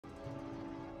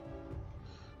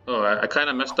Oh, I kind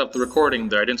of messed up the recording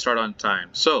there. I didn't start on time.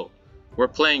 So, we're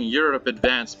playing Europe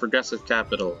Advanced Progressive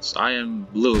Capitals. I am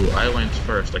blue. I went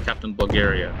first. I captained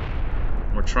Bulgaria.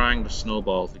 We're trying to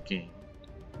snowball the game.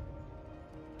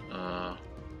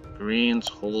 Green's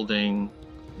holding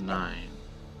 9.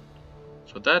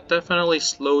 So that definitely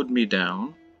slowed me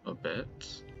down a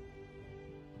bit.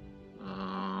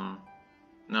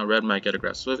 Now red might get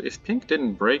aggressive. So if pink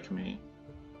didn't break me...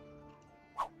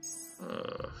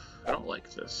 I don't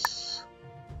like this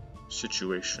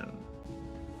situation.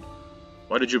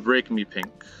 Why did you break me,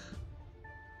 pink?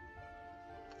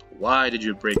 Why did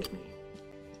you break me?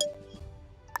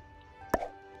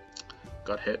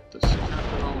 Got hit. This is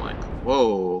like,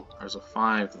 whoa, there's a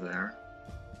 5 there.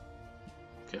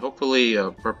 Okay, hopefully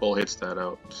purple hits that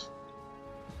out.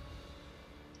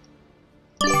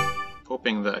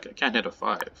 Hoping that I can't hit a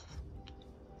 5.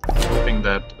 Hoping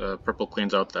that purple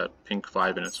cleans out that pink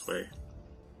 5 in its way.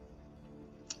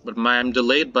 But I'm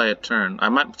delayed by a turn.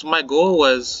 So my goal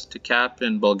was to cap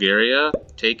in Bulgaria,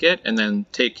 take it, and then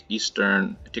take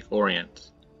Eastern, take Orient,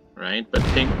 right? But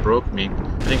pink broke me.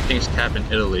 I think pink's cap in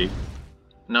Italy.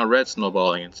 Now red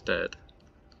snowballing instead.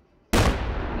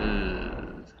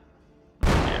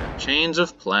 Yeah, change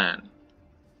of plan.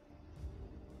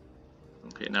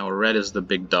 Okay, now red is the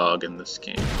big dog in this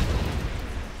game.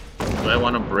 Do I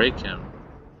want to break him?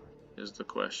 Is the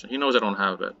question. He knows I don't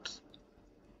have it.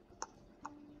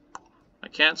 I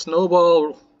can't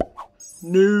snowball.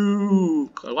 No.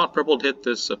 I want purple to hit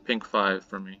this pink 5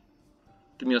 for me.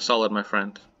 Do me a solid, my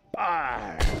friend.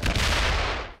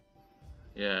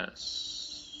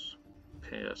 Yes.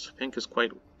 Yes. Pink is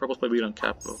quite. Purple's quite weak on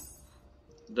capital.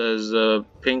 Does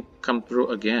pink come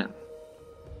through again?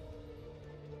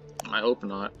 I hope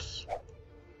not.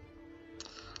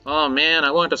 Oh man,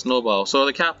 I want a snowball. So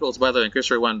the capitals, by the way, in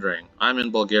case you're wondering, I'm in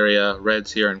Bulgaria,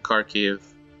 red's here in Kharkiv,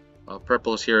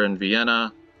 purple is here in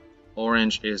Vienna,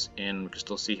 orange is in, we can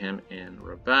still see him in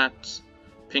Rabat,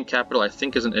 pink capital I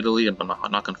think is in Italy, but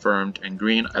not confirmed, and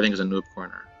green I think is in Noob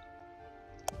Corner.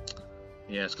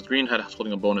 Yes, because green had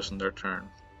holding a bonus in their turn.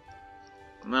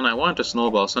 And then I want a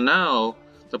snowball, so now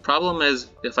the problem is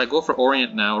if I go for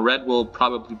Orient now, red will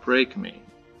probably break me.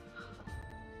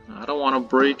 I don't want to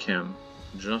break him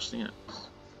just yet.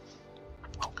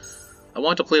 I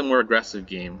want to play a more aggressive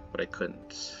game, but I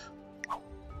couldn't.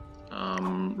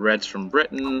 Red's from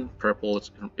Britain, purple is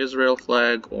from Israel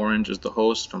flag, orange is the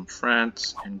host from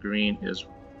France, and green is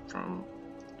from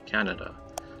Canada.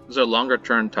 This is a longer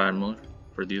turn time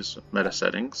for these meta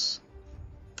settings.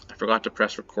 I forgot to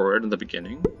press record in the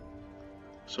beginning.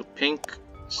 So pink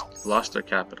lost their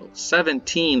capital.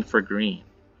 17 for green.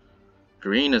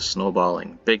 Green is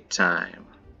snowballing big time.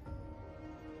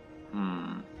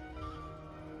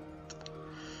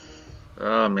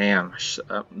 Oh man,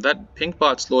 that pink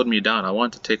bot slowed me down. I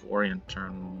want to take Orient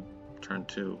turn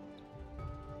 2.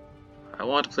 I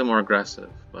want to play more aggressive,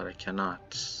 but I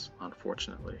cannot,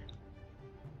 unfortunately.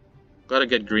 Gotta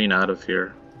get green out of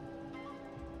here.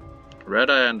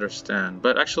 Red I understand,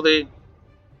 but actually,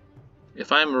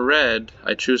 if I'm red,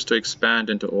 I choose to expand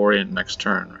into Orient next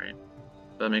turn, right?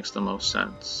 That makes the most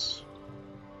sense.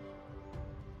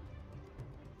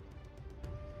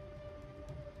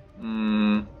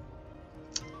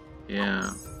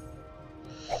 Yeah.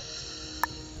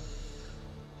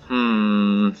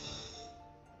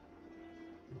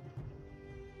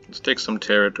 Let's take some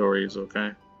territories,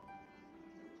 okay?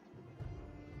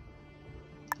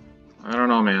 I don't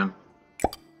know, man.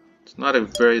 It's not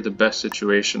the best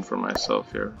situation for myself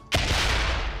here.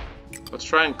 Let's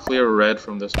try and clear red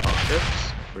from this pocket,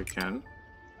 if we can.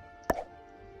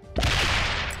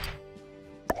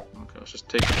 Okay, let's just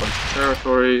take a bunch of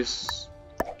territories.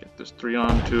 Get this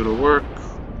 3-on-2 to work.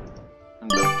 And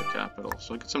back to capital.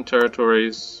 So get some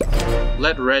territories.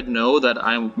 Let red know that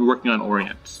I'm working on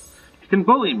Orient. He can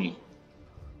bully me.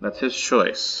 That's his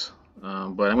choice. But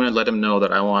I'm going to let him know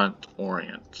that I want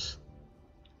Orient.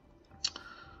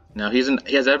 Now he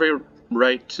has every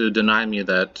right to deny me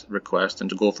that request and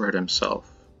to go for it himself.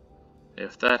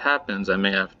 If that happens, I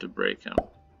may have to break him.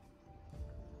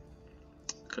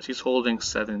 Because he's holding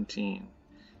 17.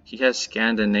 He has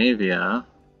Scandinavia.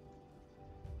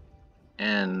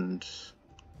 And...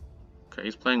 okay,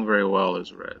 he's playing very well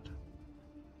as red.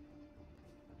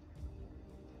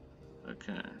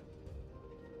 Okay.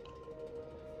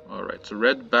 Alright, so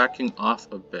red backing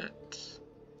off a bit.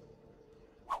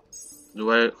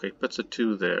 Okay, puts a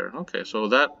 2 there. Okay, so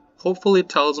that hopefully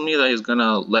tells me that he's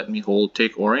gonna let me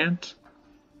take Orient.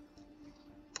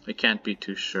 I can't be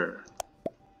too sure.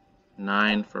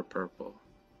 9 for purple.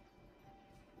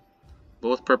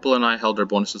 Both purple and I held our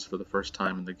bonuses for the first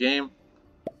time in the game.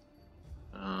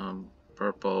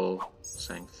 Purple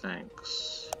saying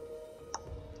thanks.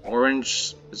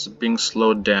 Orange is being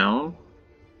slowed down.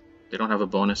 They don't have a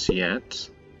bonus yet.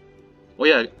 Oh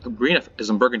yeah, green is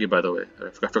in Burgundy, by the way.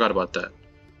 I forgot about that.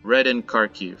 Red in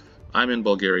Kharkiv. I'm in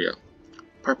Bulgaria.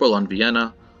 Purple on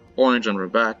Vienna. Orange on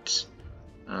Rabat.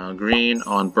 Green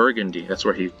on Burgundy. That's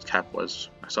where his cap was.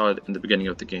 I saw it in the beginning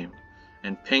of the game.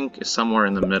 And pink is somewhere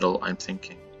in the middle, I'm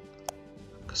thinking.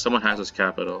 Because someone has his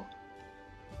capital.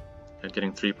 And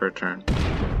getting 3 per turn.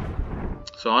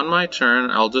 So on my turn,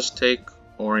 I'll just take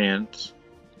Orient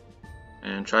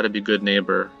and try to be good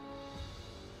neighbor.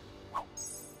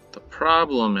 The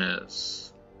problem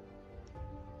is,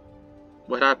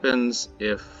 what happens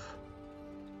if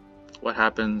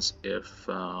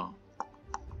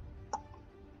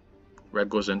red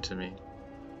goes into me?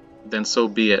 Then so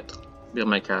be it. Be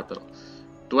my capital.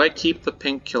 Do I keep the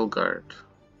pink kill guard?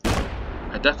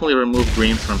 I definitely remove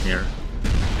green from here.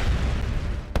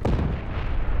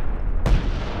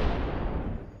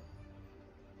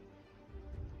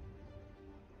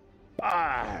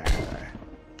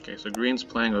 Okay, so green's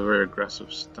playing a very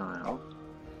aggressive style.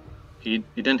 He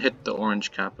didn't hit the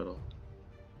orange capital.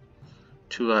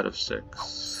 2 out of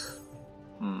 6.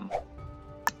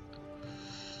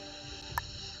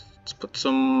 Let's put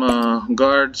some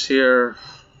guards here.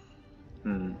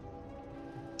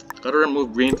 Gotta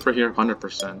remove green for here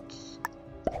 100%.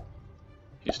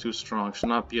 He's too strong. Should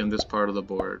not be in this part of the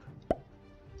board.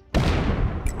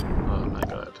 Oh my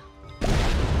god.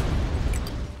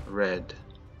 Red.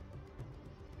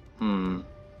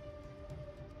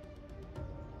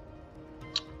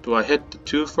 Do I hit the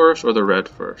 2 first or the red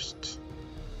first?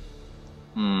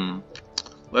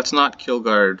 Let's not kill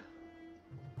guard.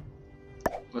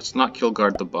 Let's not kill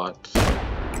guard the bot.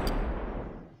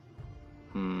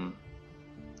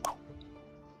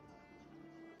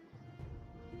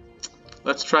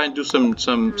 Let's try and do some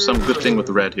good thing with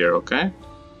red here, okay?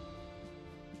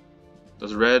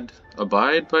 Does red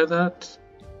abide by that?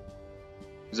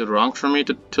 Is it wrong for me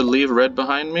to leave red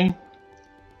behind me?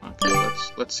 Okay,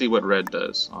 let's see what red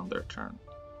does on their turn.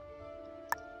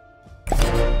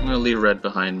 I'm gonna leave red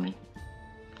behind me.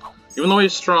 Even though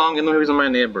he's strong, even though he's my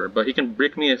neighbor, but he can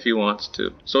brick me if he wants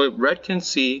to. So if red can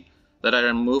see that I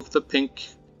removed the pink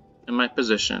in my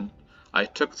position, I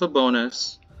took the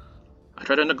bonus, I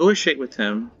try to negotiate with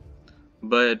him,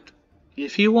 but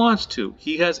if he wants to,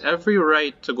 he has every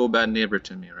right to go bad neighbor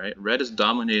to me, right? Red is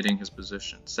dominating his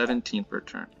position, 17 per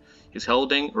turn. He's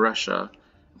holding Russia,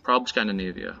 probably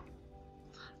Scandinavia.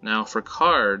 Now for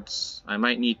cards, I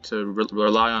might need to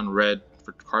rely on red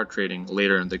for card trading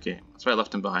later in the game. That's why I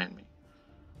left him behind me.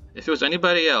 If it was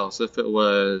anybody else, if it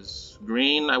was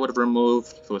green, I would have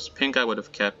removed. If it was pink, I would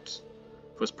have kept.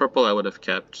 If it was purple, I would have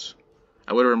kept.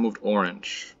 I would have removed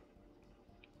orange.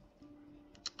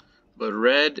 But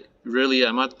red, really,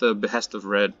 I'm at the behest of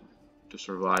red to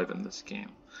survive in this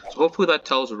game. So hopefully that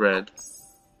tells red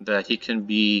that he can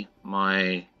be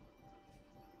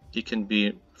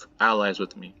allies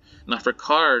with me. Now for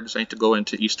cards, I need to go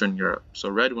into Eastern Europe. So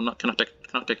red cannot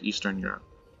take Eastern Europe.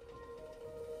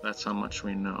 That's how much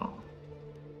we know.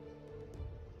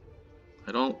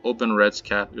 I don't open red's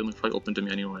cap. You're only probably open to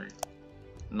me anyway.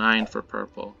 9 for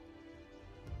purple.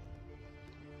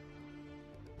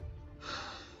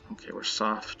 Okay, we're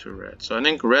soft to red. So I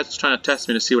think red's trying to test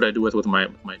me to see what I do with my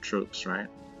troops, right?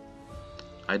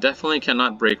 I definitely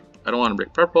cannot break. I don't want to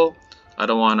break purple. I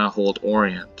don't want to hold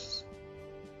Orient.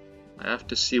 I have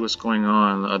to see what's going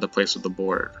on in the other place of the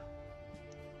board.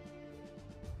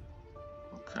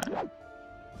 Okay.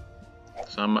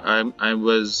 So I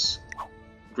was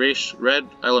gracious, red.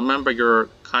 I remember your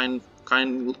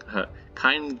kindful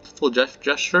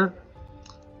gesture,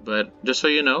 but just so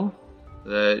you know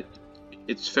that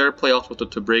it's fair play also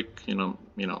to break, be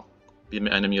an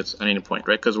enemy at any point,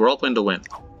 right? Because we're all playing to win.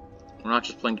 We're not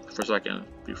just playing for a second,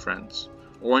 be friends.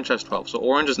 Orange has 12, so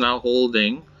orange is now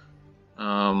holding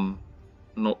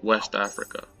West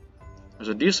Africa. There's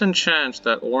a decent chance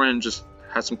that orange just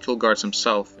has some kill guards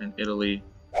himself in Italy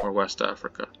or West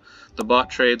Africa. The bot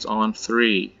trades on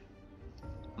 3.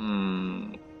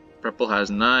 Purple has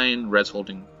 9, red's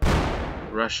holding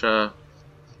Russia,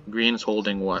 green's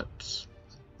holding what?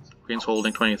 Green's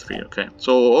holding 23, okay.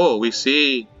 So, we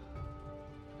see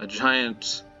a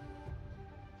giant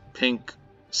pink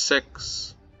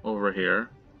 6 over here.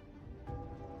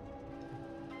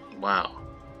 Wow.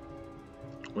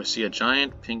 We see a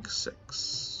giant pink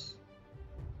 6.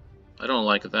 I don't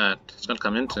like that. It's gonna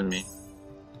come into me.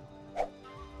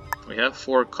 We have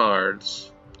 4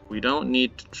 cards. We don't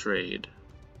need to trade.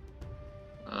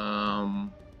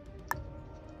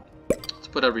 Let's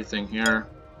put everything here.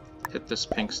 Hit this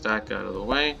pink stack out of the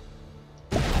way.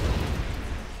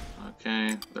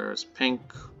 Okay, there's pink.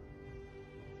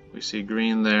 We see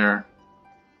green there.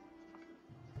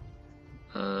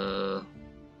 Alright.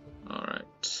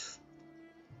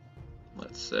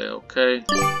 Let's say okay.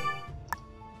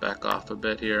 Back off a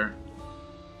bit here.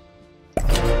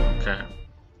 Okay.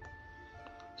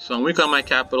 So I'm weak on my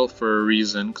capital for a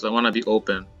reason, because I want to be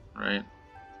open, right?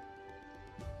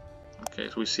 Okay,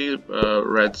 so we see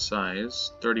red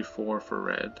size, 34 for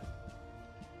red.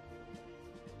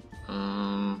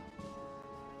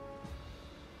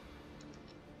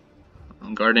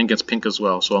 I'm guarding against pink as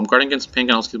well, so I'm guarding against pink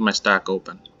and I'll keep my stack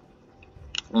open.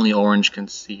 Only orange can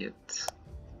see it.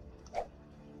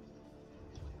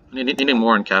 Needing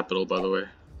more in capital, by the way.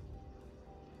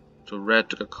 So red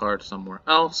took a card somewhere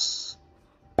else.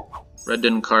 Red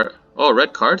didn't card. Oh,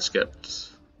 red card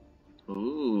skipped.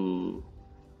 Ooh,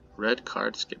 red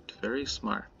card skipped. Very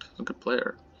smart. He's a good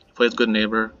player. He plays good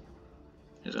neighbor.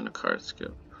 He's gonna card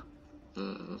skip.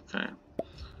 Okay.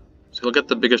 So he'll get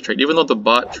the biggest trade, even though the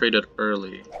bot traded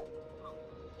early.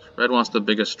 Red wants the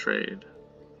biggest trade.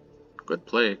 Good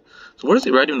play. So what is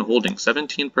he red even holding?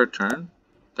 17 per turn?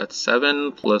 That's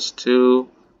 7 plus 2.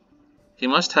 He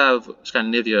must have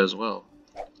Scandinavia as well.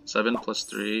 7 plus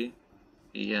 3.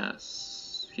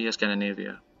 Yes. He has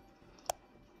Scandinavia.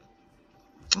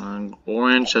 And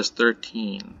orange has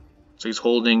 13. So he's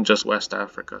holding just West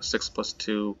Africa. 6 plus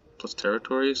 2 plus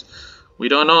territories. We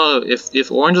don't know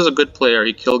if orange is a good player,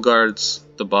 he kill guards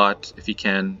the bot if he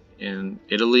can in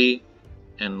Italy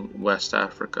and West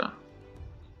Africa.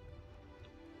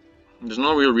 There's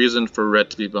no real reason for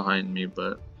red to be behind me,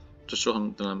 but just show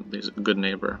him that he's a good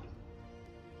neighbor.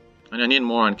 And I need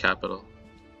more on capital.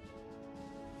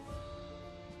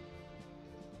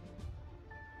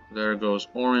 There goes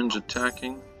orange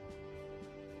attacking.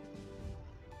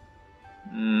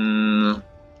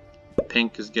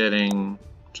 Pink is getting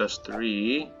just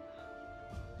 3.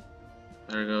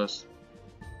 There it goes.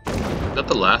 Is that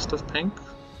the last of pink?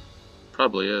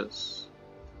 Probably is.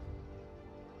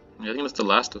 Yeah, I think that's the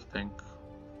last of pink.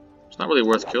 It's not really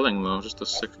worth killing though, just a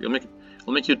 6.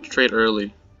 It'll make you trade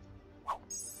early.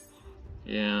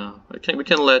 Yeah, we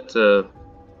can let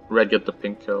red get the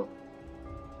pink kill.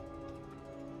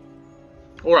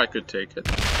 Or I could take it.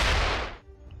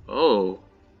 Oh.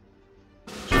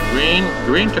 So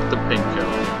green took the pink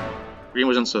kill. Green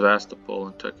was in Sevastopol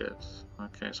and took it.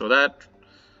 Okay, so that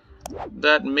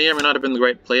may or may not have been the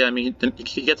right play. I mean,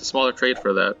 he gets a smaller trade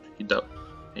for that. He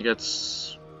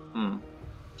gets.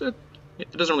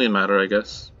 It doesn't really matter, I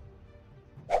guess.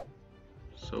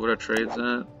 So what are trades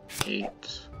at? 8.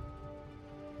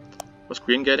 What's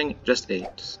green getting? Just 8.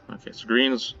 Okay, so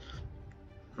green's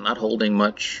not holding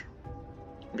much.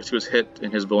 I guess he was hit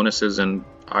in his bonuses in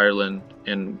Ireland,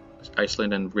 in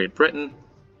Iceland, and Great Britain.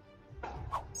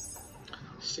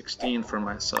 16 for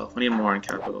myself. I need more in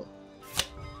capital.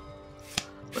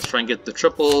 Let's try and get the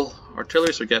triple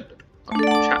artillery so we get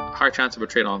a high chance of a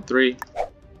trade on 3.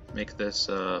 Make this,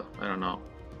 I don't know,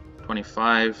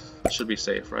 25. It should be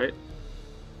safe, right?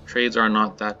 Trades are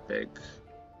not that big.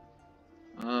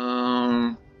 Do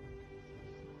I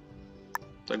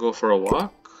go for a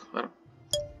walk? I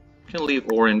can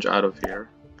leave orange out of here.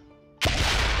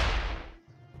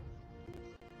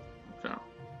 Okay.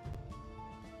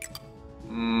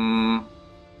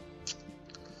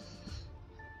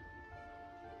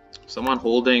 Someone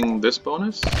holding this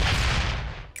bonus?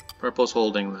 Purple's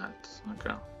holding that.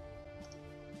 Okay.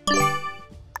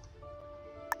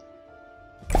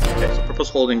 Okay, so purple's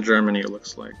holding Germany, it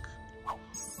looks like.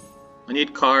 I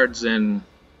need cards in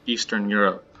Eastern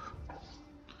Europe.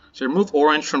 So remove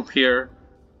orange from here.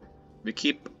 We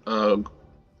keep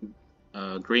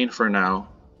green for now.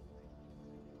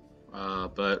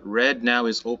 But red now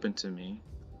is open to me.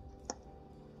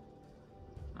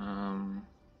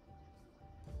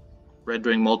 Red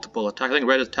doing multiple attacks. I think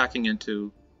red is attacking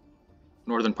into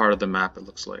northern part of the map, it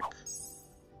looks like.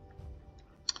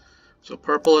 So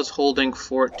purple is holding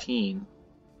 14.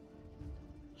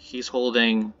 He's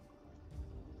holding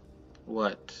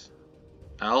what?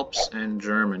 Alps and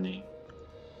Germany.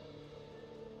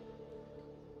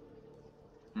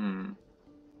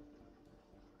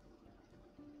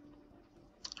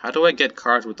 How do I get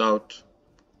cards without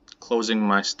closing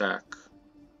my stack?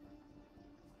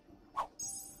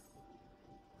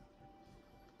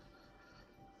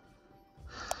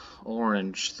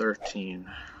 Orange 13.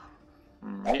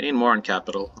 I need more on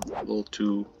capital. A little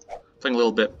too, playing a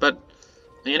little bit, but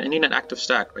I need an active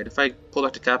stack, right? If I pull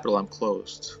back to capital, I'm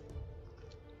closed.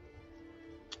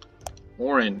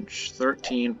 Orange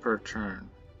 13 per turn.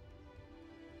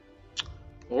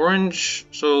 Orange,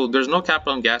 so there's no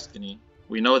capital in Gascony.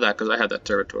 We know that because I had that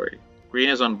territory. Green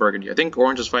is on Burgundy. I think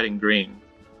orange is fighting green.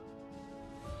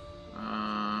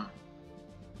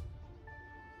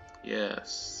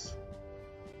 Yes.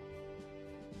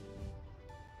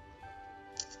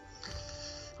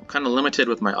 I'm kind of limited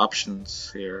with my options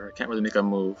here. I can't really make a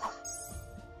move.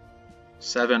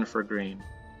 7 for green.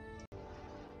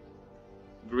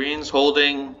 Green's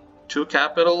holding 2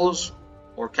 capitals,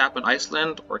 or cap in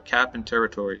Iceland, or cap in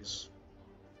territories.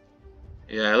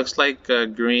 Yeah, it looks like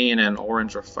green and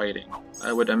orange are fighting.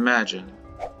 I would imagine.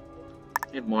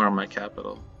 Need more on my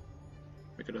capital.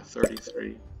 Make it a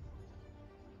 33.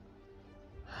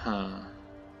 Huh.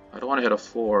 I don't want to hit a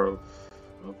 4 of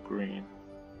green.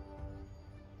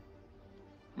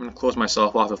 I'm going to close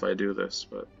myself off if I do this,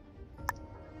 but...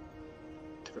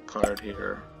 Take a card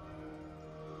here.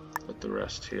 Put the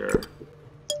rest here.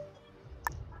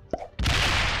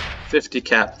 50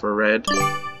 cap for red.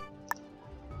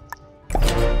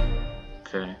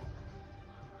 Okay.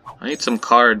 I need some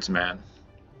cards, man.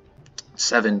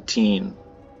 17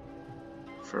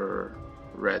 for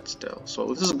red still. So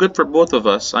this is good for both of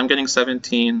us. I'm getting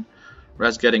 17.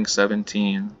 Red's getting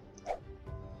 17.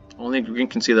 Only green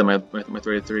can see that my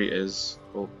 33 is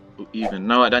even.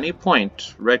 Now at any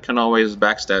point, red can always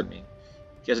backstab me.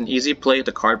 He has an easy play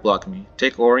to card block me.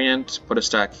 Take Orient, put a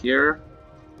stack here.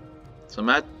 So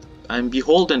I'm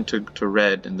beholden to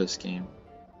red in this game.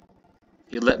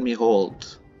 He let me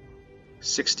hold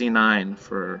 69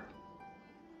 for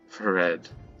red.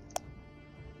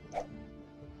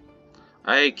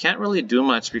 I can't really do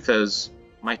much because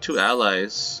my 2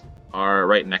 allies are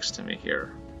right next to me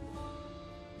here.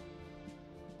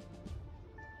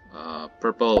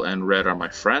 Purple and red are my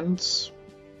friends.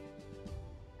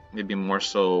 Maybe more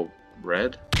so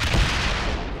red.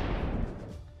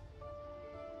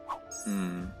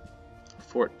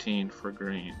 14 for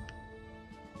green.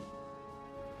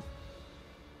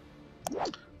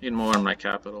 Need more on my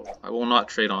capital. I will not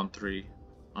trade on 3.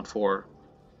 On 4.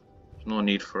 There's no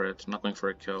need for it. I'm not going for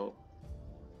a kill.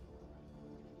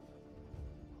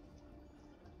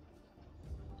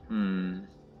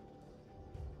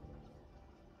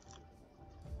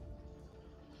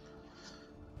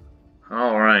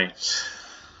 Alright.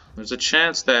 There's a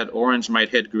chance that orange might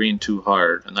hit green too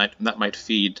hard, and that might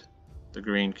feed the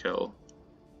green kill.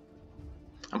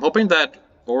 I'm hoping that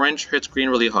orange hits green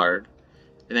really hard,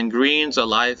 and then green's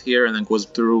alive here and then goes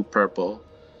through purple.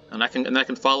 And I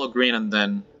can follow green and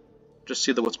then just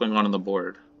see what's going on the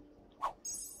board.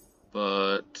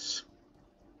 But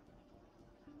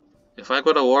if I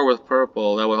go to war with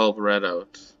purple, that will help red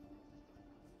out.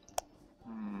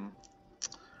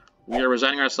 We are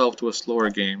resigning ourselves to a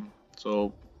slower game.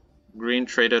 So green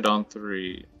traded on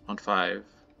 5.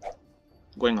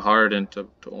 Going hard into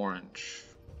orange.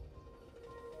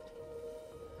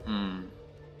 I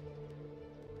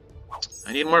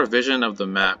need more vision of the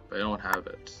map. I don't have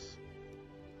it.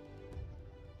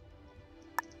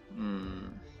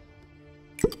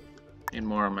 Need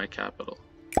more on my capital.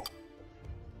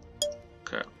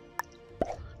 Okay.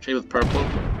 Trade with purple.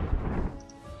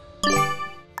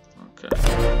 Okay.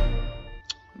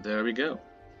 There we go.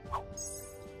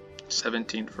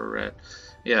 17 for red.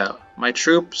 Yeah, my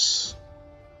troops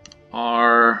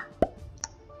are...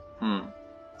 How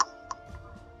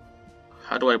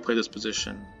do I play this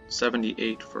position?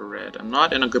 78 for red. I'm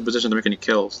not in a good position to make any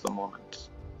kills at the moment.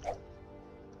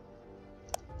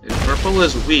 If purple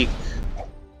is weak...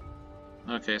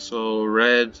 Okay, so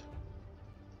red...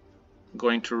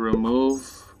 Going to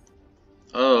remove...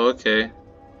 Oh, okay.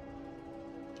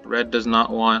 Red does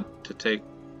not want to take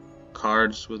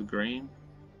cards with green.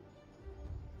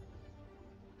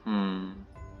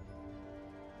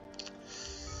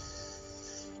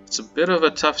 It's a bit of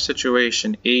a tough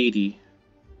situation. 80.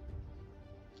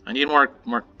 I need more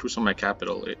troops on my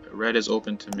capital. Red is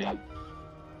open to me.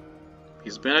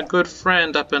 He's been a good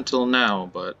friend up until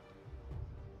now, but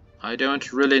I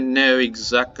don't really know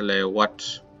exactly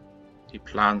what he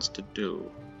plans to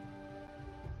do.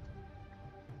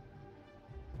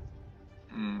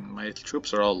 My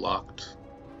troops are all locked.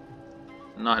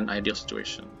 Not an ideal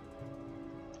situation.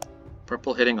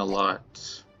 Purple hitting a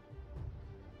lot.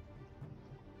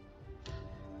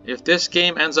 If this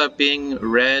game ends up being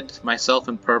red, myself,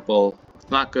 and purple,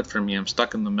 it's not good for me. I'm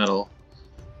stuck in the middle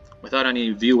without any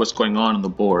view what's going on the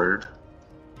board.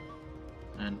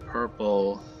 And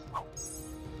purple...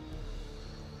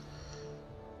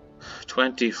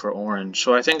 20 for orange.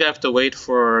 So I think I have to wait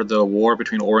for the war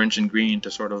between orange and green to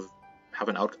sort of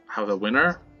have a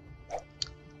winner.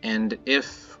 And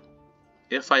if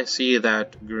I see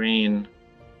that green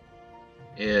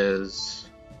is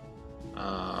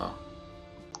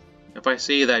if I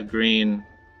see that green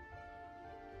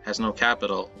has no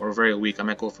capital or very weak, I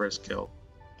might go for his kill.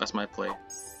 That's my play.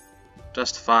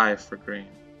 Just 5 for green.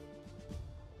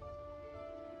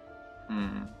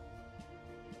 Hmm.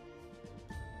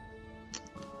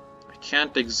 I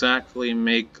can't exactly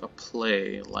make a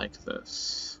play like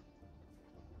this.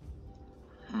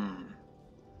 Hmm.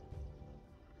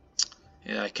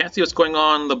 Yeah, I can't see what's going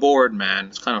on the board, man.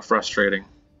 It's kind of frustrating.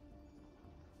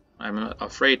 I'm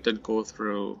afraid to go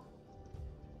through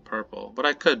purple, but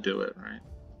I could do it, right?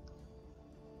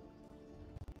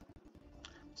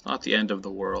 It's not the end of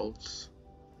the world.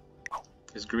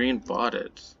 Because green bought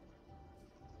it.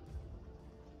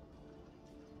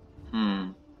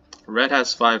 Hmm. Red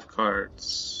has 5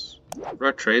 cards.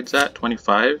 Red trades at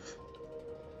 25.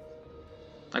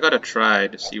 I gotta try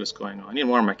to see what's going on. I need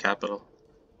more on my capital.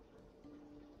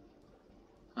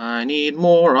 I need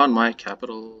more on my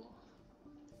capital.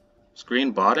 Is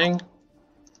green botting?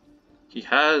 He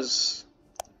has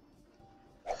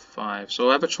 5. So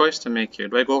I have a choice to make here.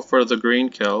 Do I go for the green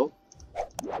kill?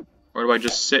 Or do I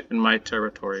just sit in my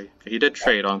territory? Okay, he did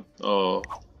trade on... Oh.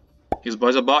 He's a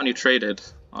bot and he traded.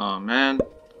 Oh man.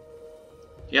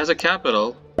 He has a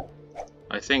capital.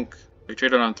 I think they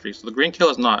traded on 3. So the green kill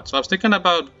is not. So I was thinking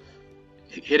about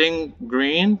hitting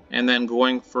green and then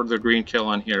going for the green kill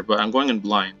on here. But I'm going in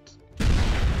blind.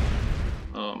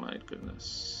 Oh my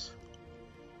goodness.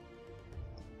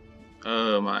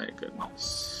 Oh my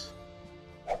goodness.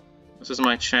 This is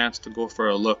my chance to go for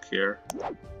a look here.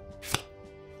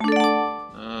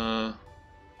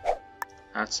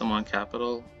 Add some on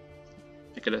capital.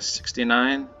 Make it a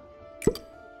 69.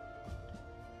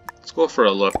 Let's go for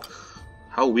a look.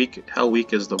 How weak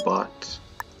is the bot?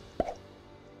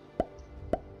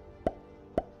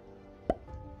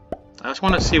 I just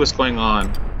want to see what's going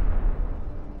on.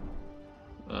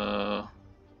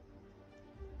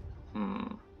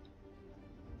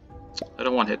 I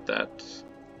don't want to hit that.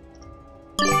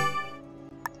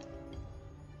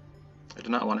 I do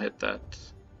not want to hit that.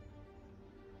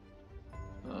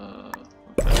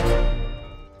 Okay.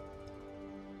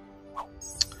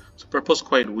 So purple's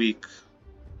quite weak,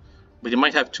 but you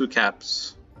might have 2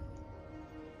 caps.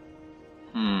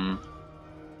 I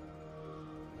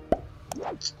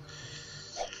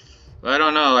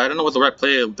don't know. I don't know what the right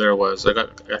play there was. I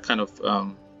kind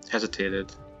of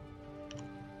hesitated.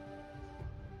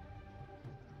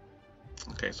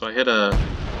 Okay, so I hit a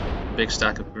big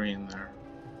stack of green there.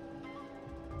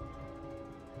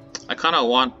 I kind of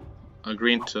want a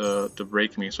green to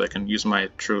break me so I can use my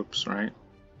troops, right?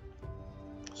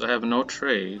 Because I have no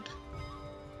trade.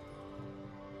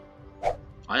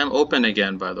 I am open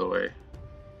again, by the way.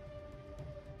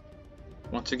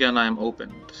 Once again, I am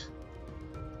opened.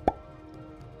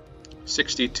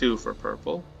 62 for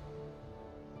purple.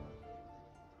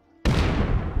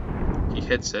 He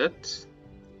hits it.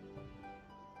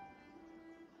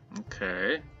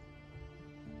 Okay.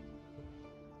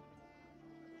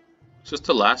 It's just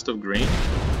the last of green.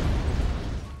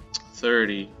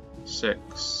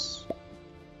 36.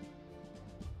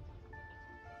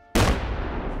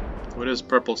 What is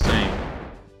purple saying?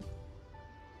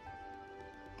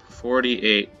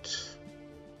 48.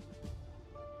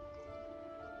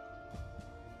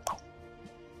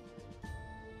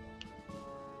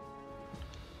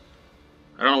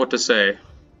 I don't know what to say.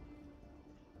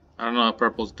 I don't know how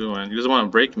purple's doing. He doesn't want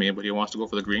to break me, but he wants to go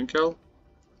for the green kill.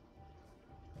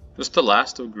 Just the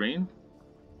last of green?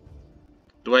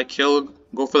 Do I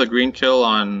go for the green kill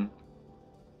on...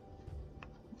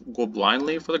 Go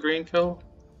blindly for the green kill?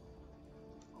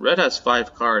 Red has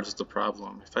 5 cards is the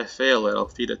problem. If I fail it, I'll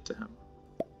feed it to him.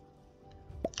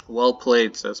 Well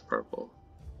played, says purple.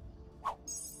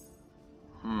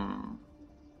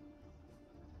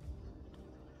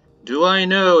 Do I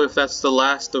know if that's the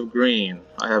last of green?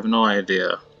 I have no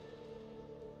idea.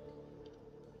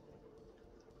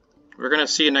 We're gonna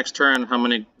see next turn how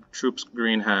many troops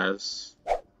green has,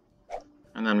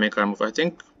 and then make our move. I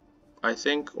think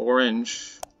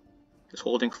orange is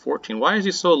holding 14. Why is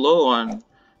he so low on?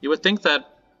 You would think that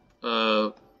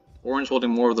orange holding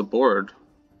more of the board,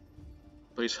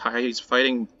 but he's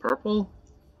fighting purple.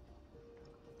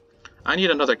 I need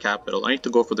another capital. I need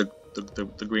to go for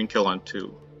the green kill on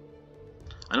 2.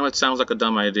 I know it sounds like a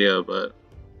dumb idea, but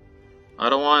I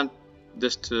don't want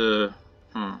this to...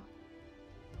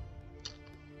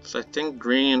 So I think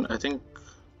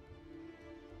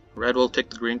red will take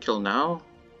the green kill now?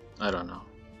 I don't know.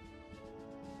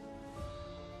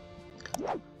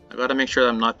 I gotta make sure that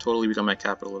I'm not totally weak on my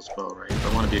capital as well, right?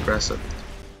 I want to be aggressive.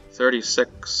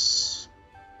 36.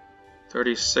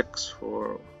 36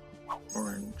 for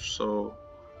orange. So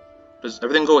does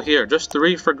everything go here? Just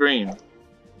 3 for green.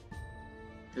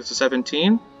 Is it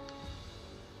 17?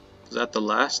 Is that the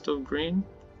last of green?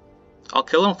 I'll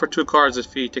kill him for 2 cards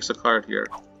if he takes a card here.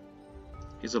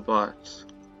 He's a bot.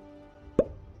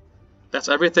 That's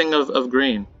everything of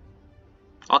green.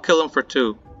 I'll kill him for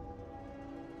 2.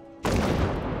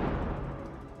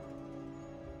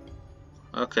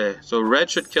 Okay, so red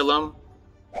should kill him.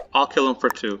 I'll kill him for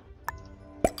 2.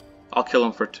 I'll kill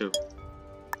him for 2.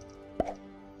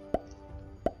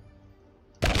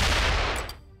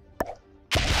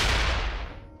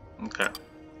 Okay.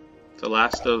 The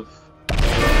last of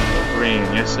green.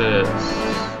 Yes, it is.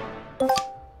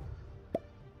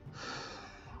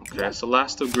 Okay, it's the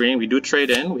last of green. We do trade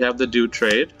in. We have the do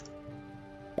trade.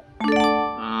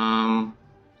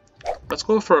 Let's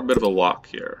go for a bit of a walk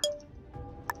here.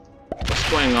 What's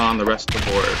going on the rest of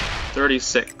the board?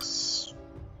 36.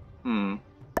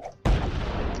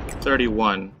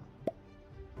 31.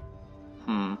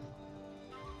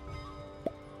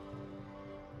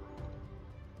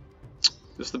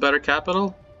 Is this the better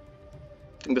capital?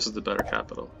 I think this is the better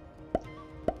capital.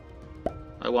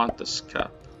 I want this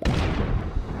cap.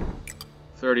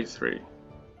 33.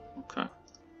 Okay.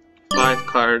 5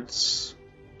 cards.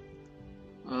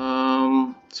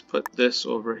 Let's put this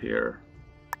over here.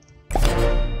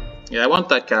 Yeah, I want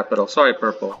that capital. Sorry,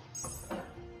 purple.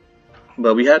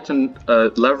 But we had to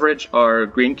leverage our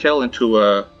green kill into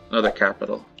another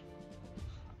capital.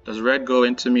 Does red go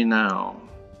into me now?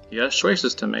 He has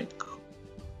choices to make.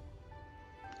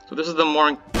 So this is the more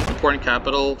important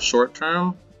capital short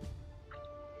term.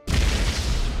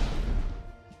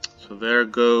 So there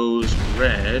goes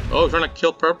red. Oh, he's trying to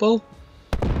kill purple?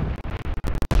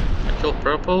 I killed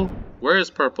purple? Where is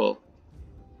purple?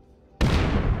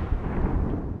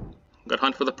 Gotta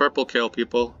hunt for the purple kill,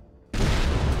 people.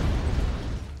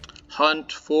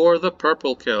 Hunt for the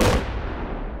purple kill.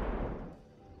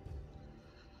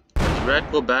 Does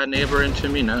red go bad neighbor into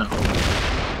me now?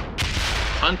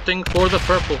 Hunting for the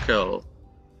purple kill.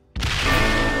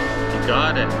 You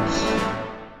got it.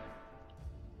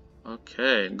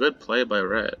 Okay, good play by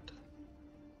red.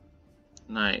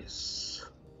 Nice.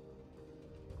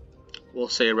 We'll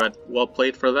say red well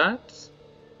played for that.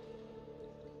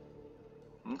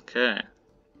 Okay.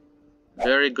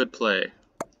 Very good play.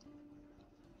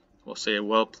 We'll say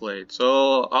well played.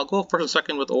 So I'll go for the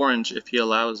second with orange if he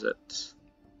allows it.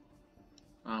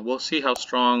 We'll see how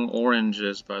strong orange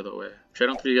is, by the way. Trade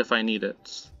on 3 if I need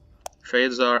it.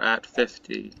 Trades are at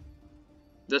 50.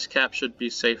 This cap should be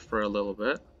safe for a little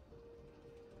bit.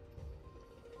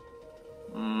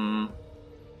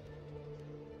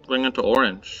 Going into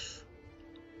orange.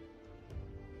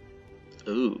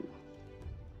 Ooh.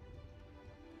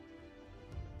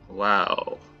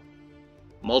 Wow.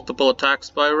 Multiple attacks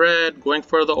by red. Going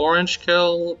for the orange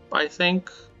kill, I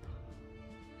think.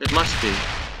 It must be.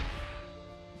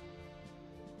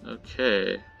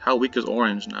 Okay. How weak is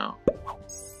orange now?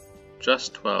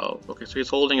 Just 12. Okay, so he's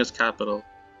holding his capital.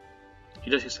 I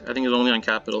think he's only on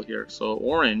capital here. So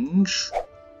orange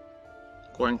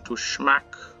going to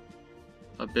schmack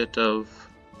a bit of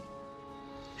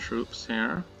troops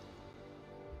here.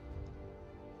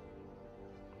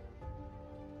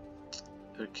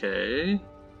 Okay.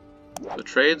 The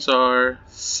trades are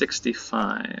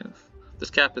 65. This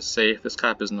cap is safe, this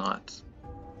cap is not.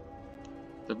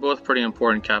 They're both pretty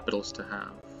important capitals to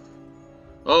have.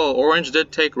 Oh, orange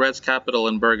did take red's capital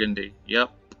in Burgundy.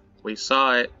 Yep, we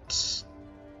saw it.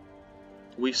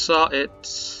 We saw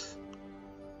it.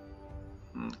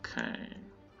 Okay.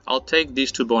 I'll take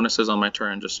these 2 bonuses on my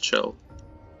turn, just chill.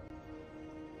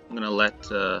 I'm gonna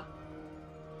let...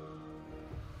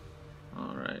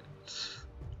 Alright.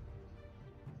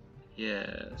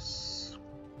 Yes.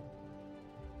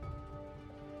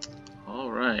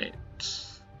 Alright.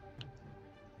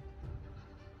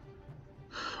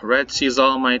 Red sees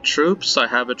all my troops. I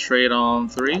have a trade on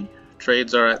 3.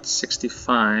 Trades are at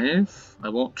 65. I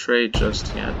won't trade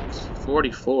just yet.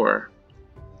 44.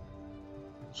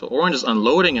 So orange is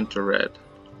unloading into red.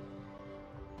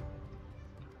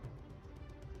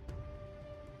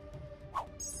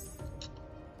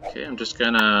 Okay, I'm just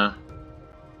gonna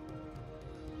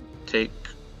take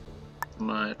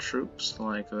my troops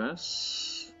like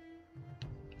this.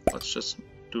 Let's just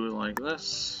do it like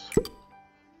this.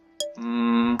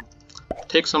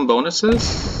 Take some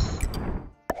bonuses.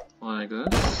 Like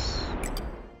this.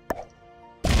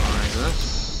 Like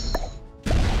this.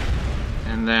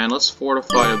 And then let's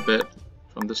fortify a bit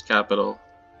from this capital.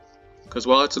 Because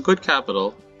while it's a good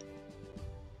capital,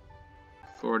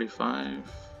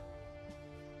 45.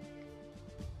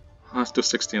 Let's do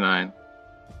 69.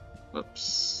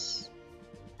 Oops.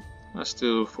 Let's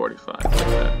do 45 like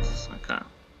that. Okay.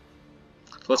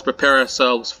 So let's prepare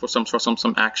ourselves for some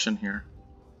action here.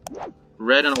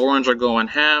 Red and orange are going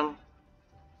ham.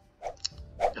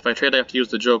 If I trade, I have to use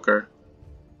the Joker.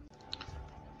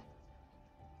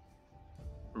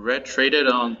 Red traded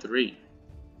on 3.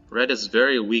 Red is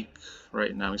very weak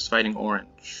right now. He's fighting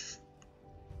orange.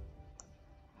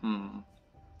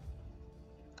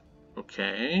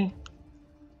 Okay.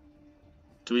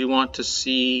 Do we want to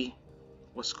see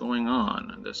what's going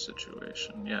on in this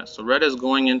situation? Yeah, so red is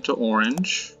going into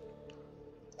orange.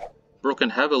 Broken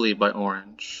heavily by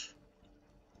orange.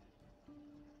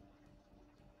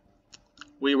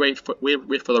 We wait for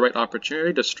the right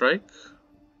opportunity to strike.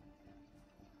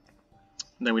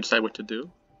 And then we decide what to do.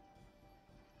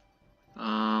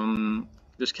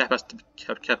 This cap has to be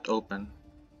kept open,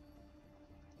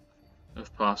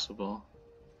 if possible.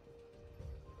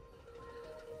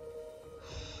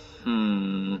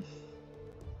 Okay,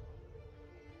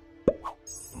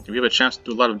 we have a chance to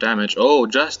do a lot of damage. Oh,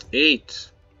 just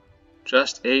 8.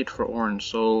 Just 8 for orange.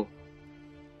 So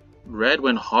red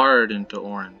went hard into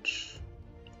orange.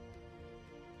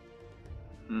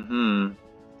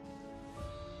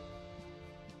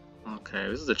 Okay,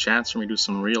 this is a chance for me to do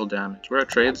some real damage. Where are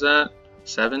trades at?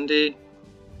 70?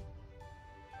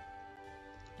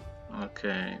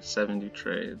 Okay, 70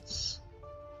 trades.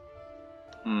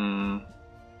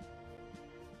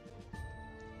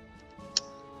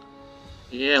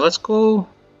 Yeah, let's go.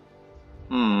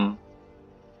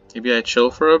 Maybe I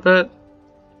chill for a bit?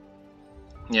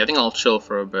 Yeah, I think I'll chill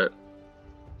for a bit.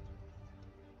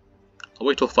 I'll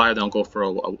wait till 5, then I'll go for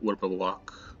a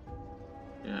walk.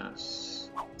 Yes.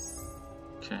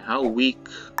 Okay, how weak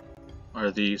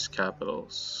are these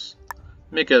capitals?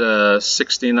 Make it a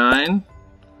 69.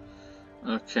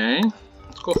 Okay,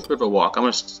 let's go for a bit of a walk.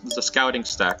 This is a scouting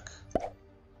stack.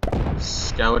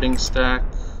 Scouting stack.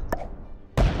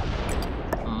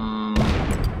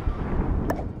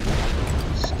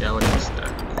 Scouting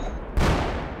stack.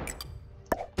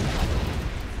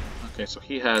 Okay, so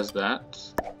he has that.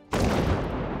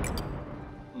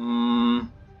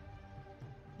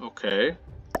 Okay.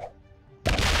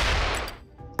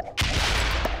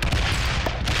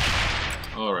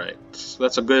 Alright, so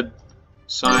that's a good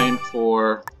sign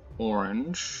for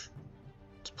orange.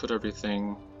 Let's put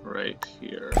everything right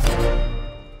here.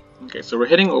 Okay, so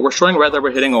we're showing red that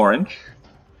we're hitting orange.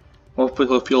 Hopefully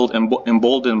he'll feel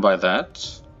emboldened by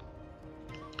that.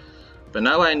 But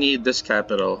now I need this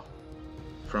capital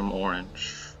from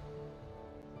orange.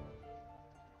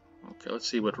 Okay, let's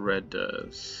see what red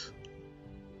does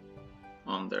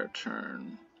on their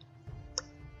turn.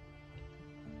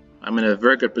 I'm in a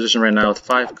very good position right now with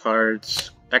 5 cards.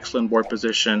 Excellent board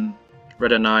position.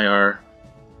 Red and I are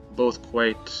both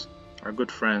are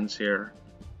good friends here.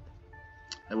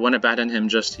 I won't abandon him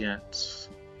just yet.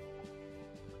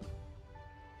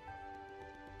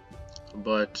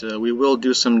 But we will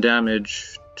do some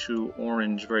damage to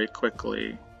orange very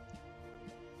quickly.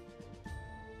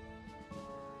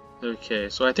 Okay,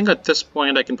 so I think at this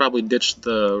point I can probably ditch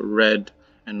the red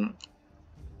and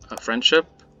friendship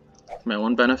for my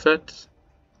own benefit,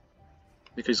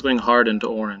 because he's going hard into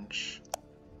orange.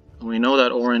 And we know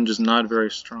that orange is not very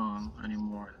strong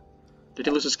anymore. Did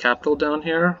he lose his capital down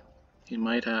here? He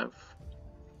might have.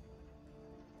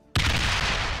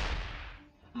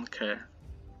 Okay.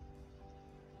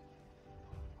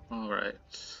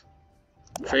 Alright.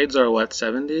 Trades are what,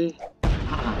 70?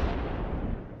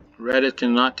 Red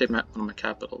cannot take one of my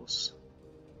capitals.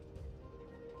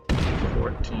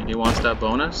 14. He wants that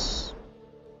bonus?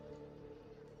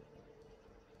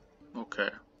 Okay.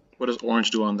 What does orange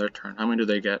do on their turn? How many do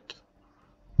they get?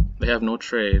 They have no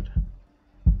trade.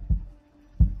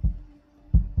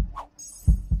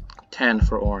 10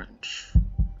 for orange.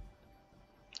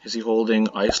 Is he holding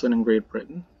Iceland and Great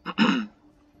Britain?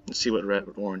 Let's see what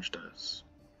orange does.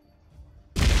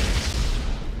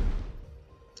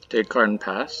 Take card and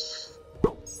pass.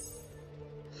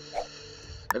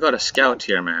 I got a scout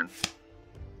here, man.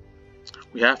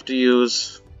 We have to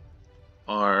use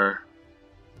our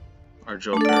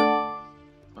joker.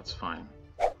 That's fine.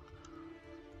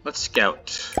 Let's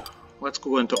scout. Let's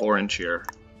go into orange here.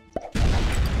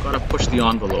 Gotta push the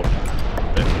envelope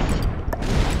a bit.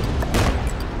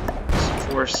 Let's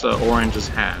force orange's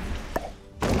hand.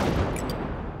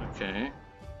 Okay.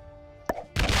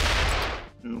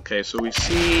 Okay, so we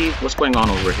see what's going on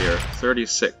over here.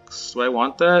 36. Do I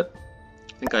want that?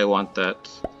 I think I want that.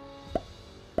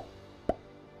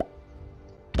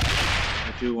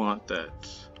 I do want that.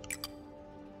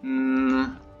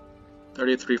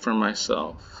 33 for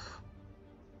myself.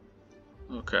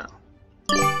 Okay.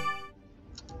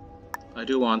 I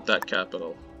do want that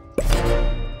capital.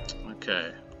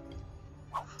 Okay.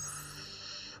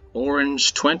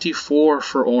 Orange, 24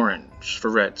 for orange. For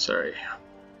red, sorry.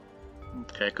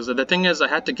 Okay, because the thing is, I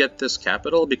had to get this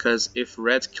capital because if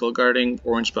red's kill guarding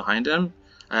orange behind him,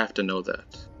 I have to know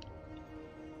that.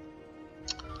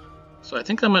 So I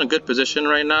think I'm in a good position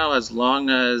right now as long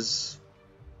as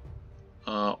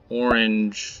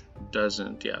orange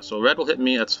doesn't. Yeah, so red will hit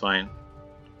me, that's fine.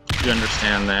 You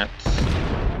understand that.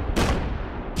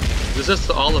 Is this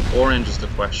the all of orange is the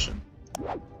question.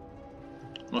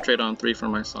 I'll trade on 3 for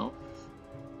myself.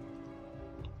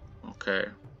 Okay.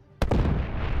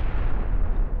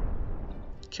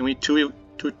 Can we can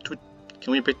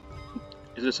we break,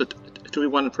 is this a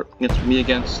 2v1 against me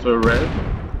against the red?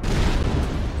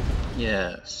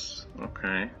 Yes.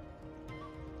 Okay.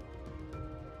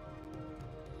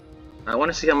 I want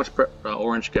to see how much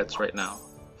orange gets right now.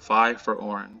 5 for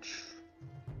orange.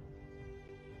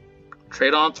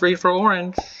 Trade on 3 for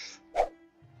orange.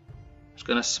 Just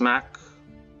gonna smack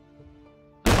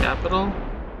a capital.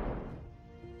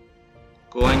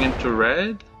 Going into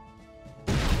red.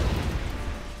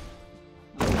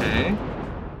 Okay.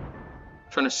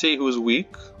 Trying to see who's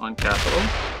weak on capital.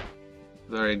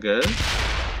 Very good.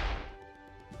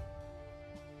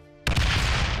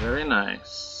 Very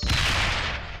nice.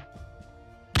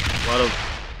 A lot of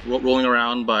rolling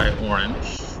around by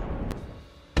orange.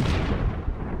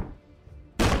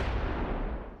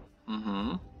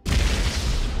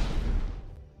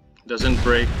 Doesn't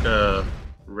break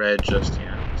red just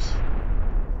yet.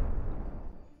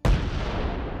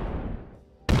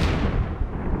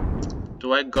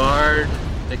 Do I guard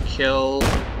the kill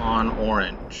on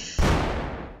orange?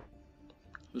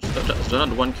 It's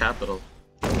done 1 capital.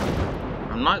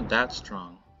 I'm not that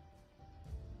strong.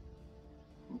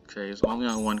 Okay, he's only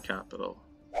on 1 capital.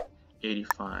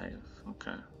 85.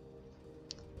 Okay.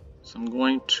 So I'm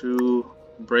going to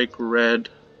break red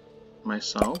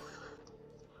myself.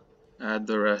 Add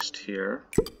the rest here.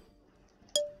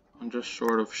 I'm just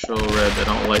short of show red. I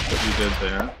don't like what you did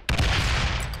there.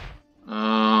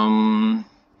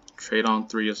 Trade on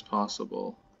 3 as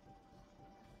possible.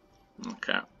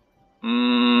 Okay.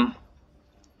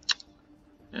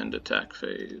 End attack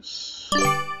phase.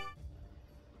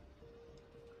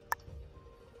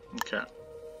 Okay.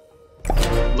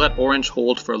 Let orange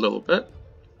hold for a little bit.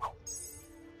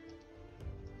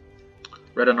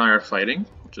 Red and I are fighting,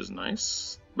 which is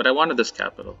nice. But I wanted this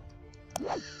capital.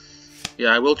 Yeah,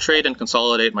 I will trade and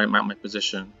consolidate my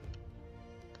position.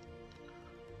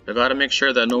 I gotta make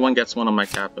sure that no one gets one of my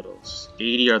capitals.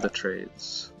 80 are the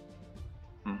trades.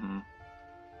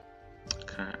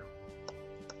 Okay.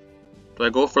 Do I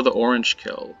go for the orange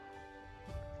kill?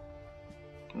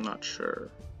 I'm not sure.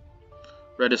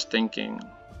 Red is thinking.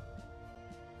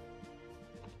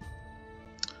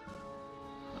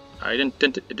 I did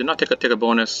not take a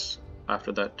bonus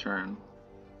after that turn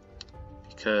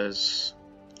because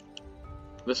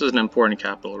this is an important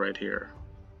capital right here.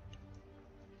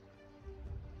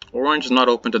 Orange is not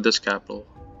open to this capital,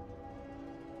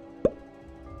 but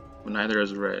neither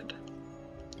is red.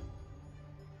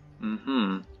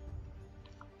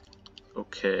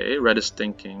 Okay, red is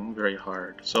thinking very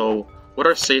hard. So, what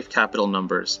are safe capital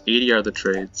numbers? 80 are the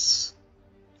trades.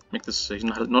 Make this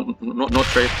decision. No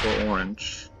trade for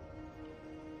orange.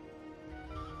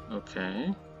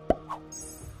 Okay.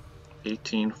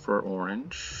 18 for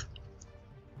orange.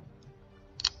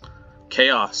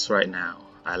 Chaos right now.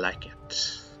 I like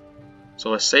it.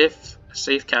 So a safe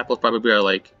capital probably are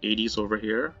like 80s over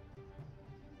here.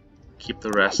 Keep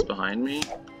the rest behind me.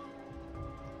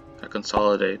 I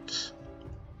consolidate.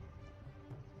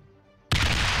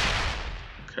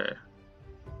 Okay.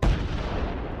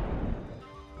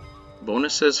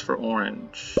 Bonuses for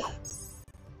orange.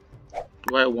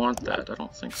 Do I want that? I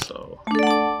don't think so.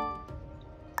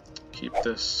 Keep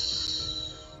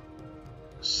this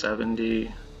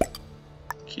 70.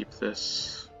 Keep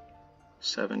this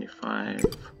 75.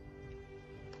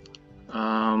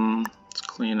 Let's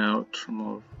clean out,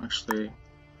 remove, actually.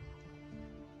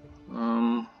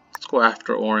 Let's go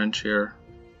after orange here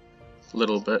a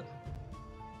little bit.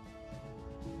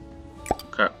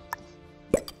 Okay.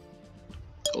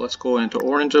 So let's go into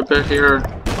orange a bit here.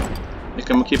 Make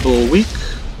him keep a little weak.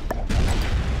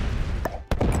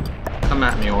 Come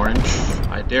at me, orange.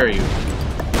 I dare you.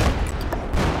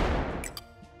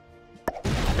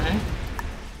 Okay.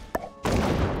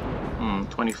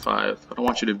 25. I don't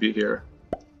want you to be here.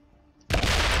 Okay.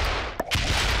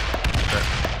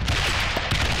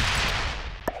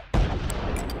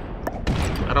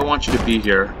 I don't want you to be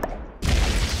here.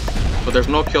 But there's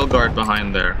no kill guard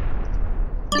behind there.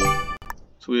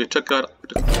 So we took out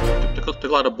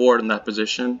a board in that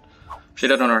position.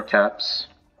 Shaded on our caps.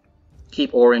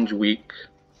 Keep orange weak.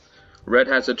 Red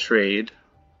has a trade.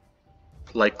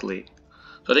 Likely.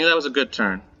 So I think that was a good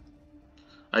turn.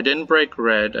 I didn't break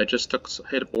red, I just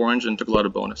hit orange and took a lot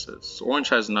of bonuses. So orange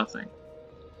has nothing.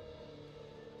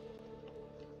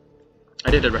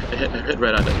 I did hit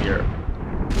red out of here.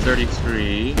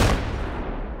 33.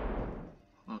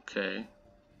 Okay.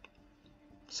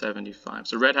 75.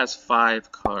 So red has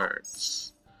 5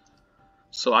 cards.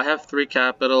 So I have 3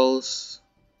 capitals.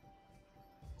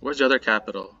 Where's the other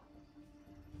capital?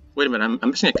 Wait a minute, I'm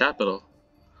missing a capital.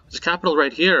 There's a capital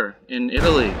right here in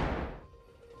Italy.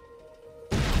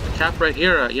 The cap right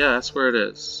here, yeah, that's where it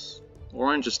is.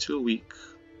 Orange is too weak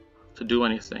to do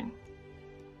anything.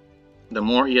 The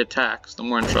more he attacks, the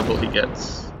more in trouble he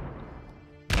gets.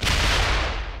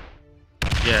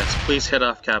 Yes, please hit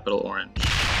off capital orange.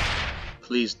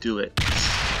 Please do it.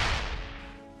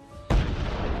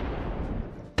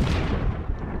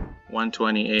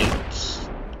 128.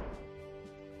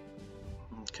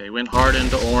 Okay, went hard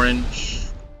into orange.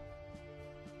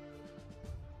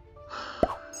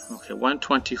 Okay,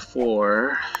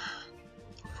 124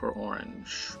 for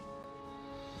orange.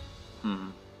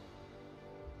 Do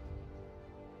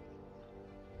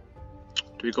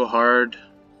we go hard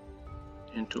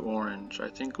into orange? I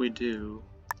think we do.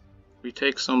 We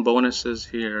take some bonuses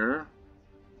here,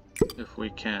 if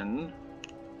we can.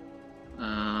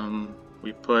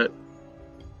 We put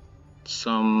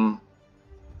some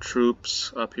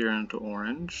troops up here into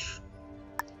orange.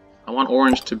 I want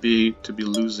orange to be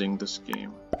losing this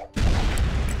game,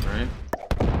 right?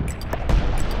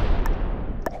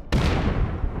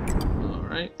 All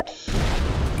right.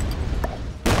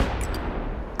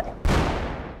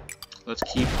 Let's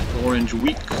keep orange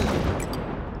weak.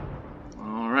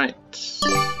 All right.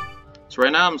 So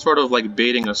right now I'm sort of like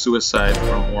baiting a suicide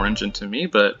from orange into me,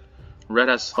 but red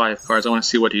has 5 cards. I want to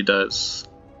see what he does.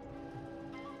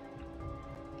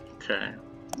 Okay.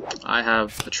 I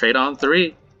have a trade on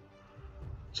 3.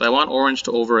 So I want orange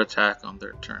to over-attack on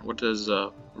their turn. What does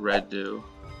red do?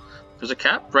 There's a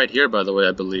cap right here, by the way,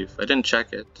 I believe. I didn't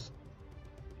check it.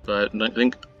 But I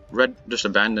think red just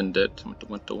abandoned it,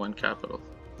 went to 1 capital.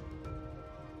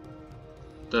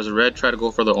 Does red try to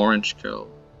go for the orange kill?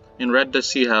 And red does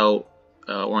see how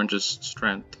orange's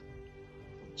strength.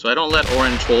 So I don't let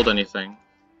orange hold anything.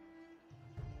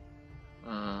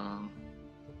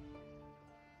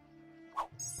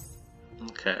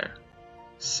 Okay.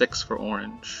 6 for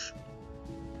orange.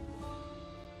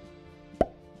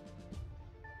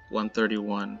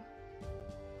 131.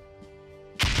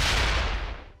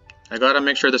 I gotta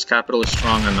make sure this capital is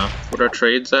strong enough. What are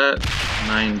trades at?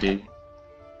 90.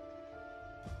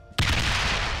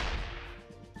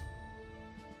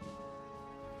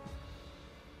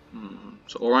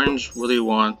 So orange really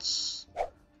wants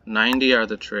 90 are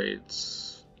the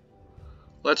trades.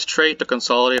 Let's trade to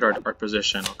consolidate our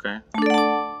position, okay?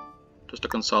 Just to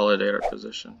consolidate our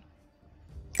position.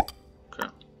 Okay.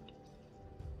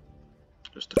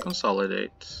 Just to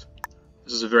consolidate.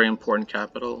 This is a very important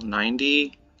capital.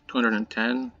 90,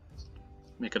 210,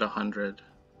 make it 100.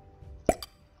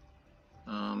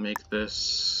 Make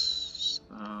this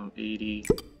 80.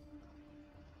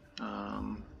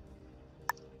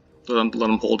 Let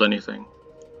them hold anything.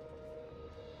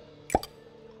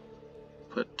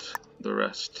 Put the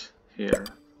rest here,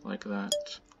 like that.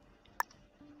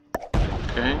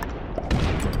 Okay.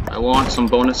 I want some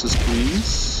bonuses,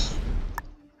 please.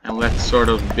 And let's sort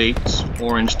of bait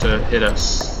orange to hit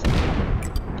us.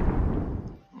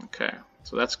 Okay,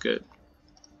 so that's good.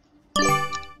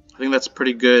 I think that's a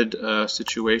pretty good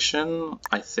situation,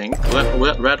 I think.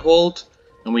 Let red hold,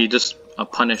 and we just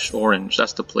punish orange.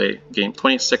 That's the play. Game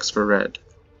 26 for red.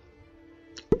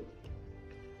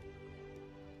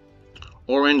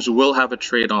 Orange will have a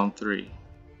trade on 3.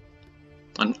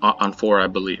 On 4, I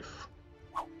believe.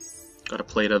 Gotta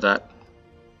play to that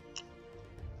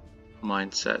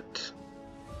mindset.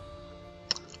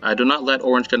 I do not let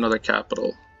orange get another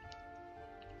capital.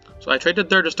 So I traded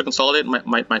there just to consolidate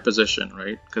my position,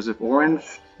 right? Because if orange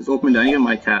is open to any of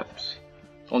my caps,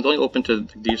 so I'm only open to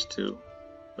these 2.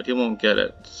 But he won't get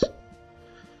it.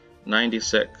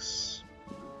 96.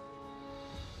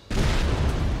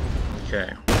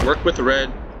 Okay. Work with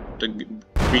red to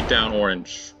beat down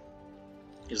orange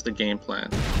is the game plan.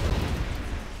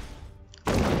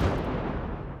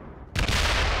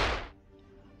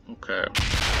 Okay.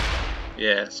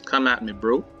 Yes, come at me,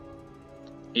 bro.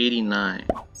 89.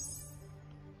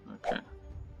 Okay.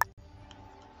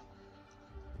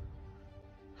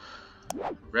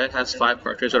 Red has 5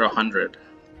 cards. Trades are 100.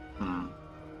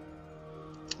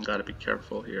 Gotta be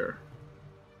careful here.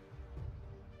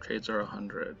 Trades are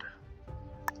 100.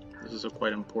 This is a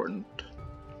quite important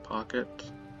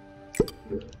pocket.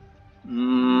 This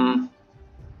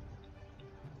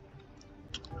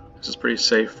is pretty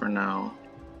safe for now.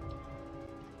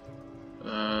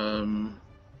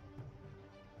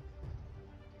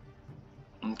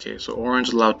 Okay, so orange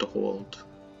is allowed to hold.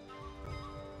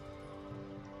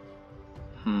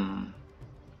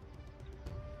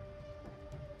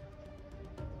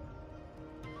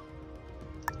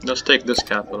 Let's take this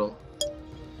capital.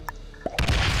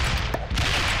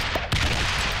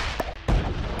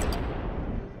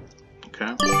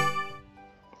 Okay.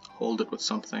 Hold it with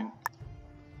something.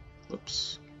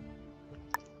 Whoops.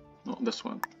 No, this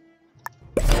one.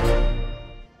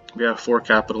 We have 4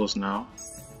 capitals now.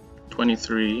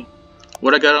 23.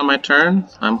 What I got on my turn?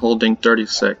 I'm holding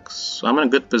 36. So I'm in a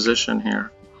good position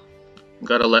here.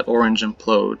 Gotta let orange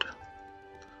implode.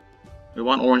 We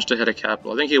want orange to hit a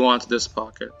capital. I think he wants this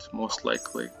pocket, most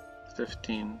likely.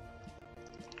 15.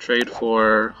 Trade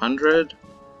for 100?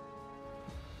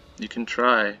 You can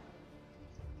try. I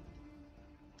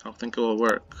don't think it will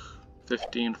work.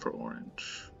 15 for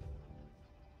orange.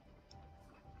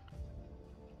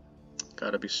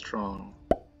 Gotta be strong.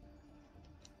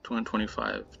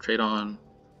 225. Trade on.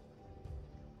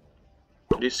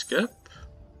 Did he skip?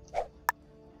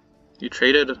 He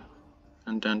traded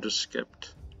and then just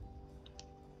skipped.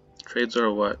 Trades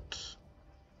are what?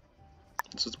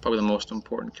 This is probably the most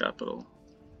important capital.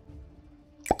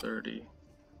 30.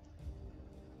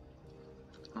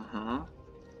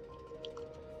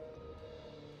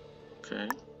 Okay.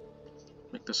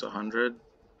 Make this 100.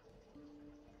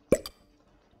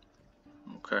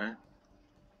 Okay.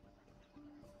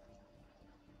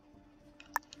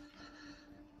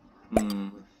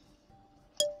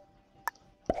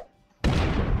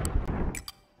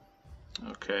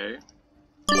 Okay.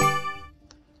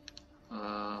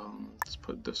 Let's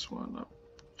put this one up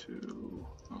to...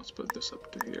 let's put this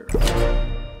up to here.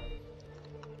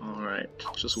 Alright,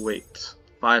 just wait.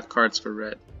 5 cards for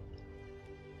red.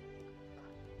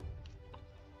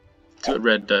 See what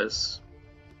red does.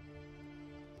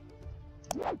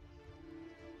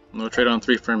 No trade on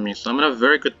 3 for me, so I'm in a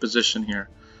very good position here.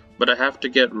 But I have to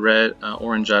get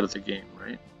orange out of the game,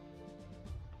 right?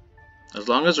 As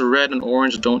long as red and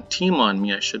orange don't team on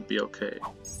me, I should be okay.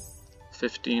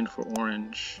 15 for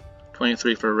orange,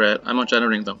 23 for red. I'm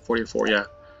outgenerating them, 44, yeah.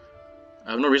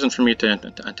 I have no reason for me to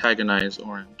antagonize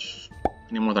orange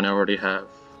any more than I already have.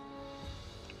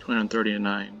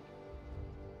 239.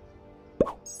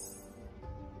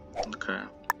 Okay.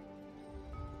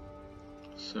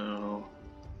 So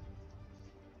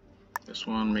this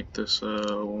one, make this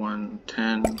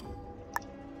 110.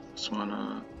 This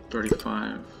one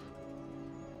 35.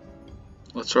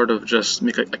 Let's sort of just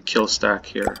make a kill stack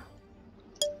here.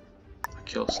 A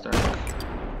kill stack.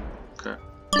 Okay.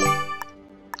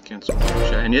 Cancel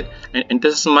orange. And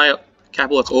this is my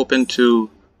capital that's open to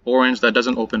orange that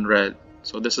doesn't open red.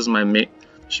 So this is my main.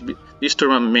 These two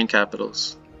are my main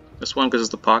capitals. This one because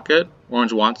it's the pocket.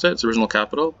 Orange wants it. It's the original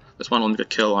capital. This one will make a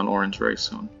kill on orange very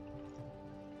soon.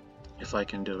 If I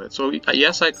can do it. So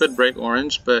yes, I could break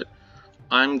orange, but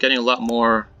I'm getting a lot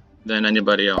more than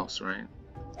anybody else, right?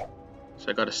 So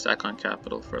I got to stack on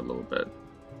capital for a little bit.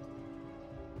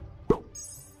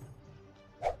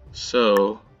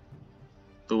 So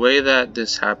the way that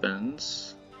this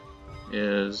happens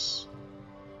is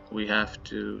we have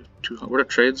to where are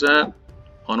trades at?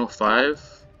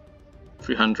 105,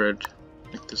 300.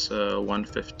 Make this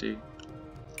 150.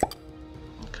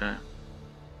 Okay.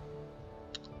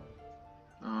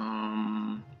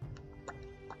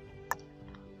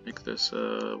 Make this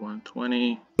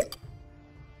 120.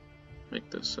 Make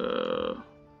this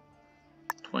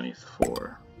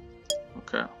 24.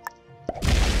 Okay.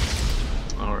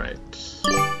 Alright.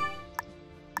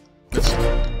 Let's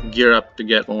gear up to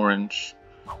get orange.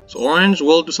 So orange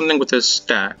will do something with his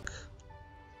stack,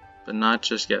 but not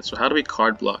just yet. So how do we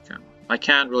card block him? I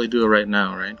can't really do it right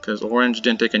now, right? Because orange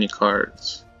didn't take any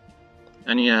cards.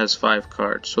 And he has 5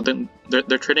 cards. So then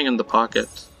they're trading in the pocket.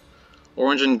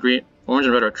 Orange and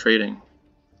red are trading.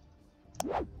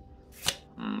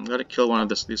 Gotta kill one of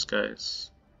these guys.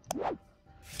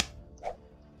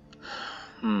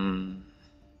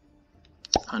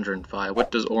 105.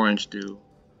 What does orange do?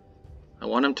 I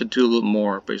want him to do a little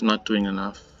more, but he's not doing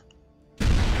enough.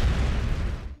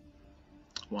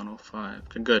 105.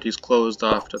 Okay, good. He's closed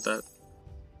off to that.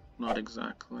 Not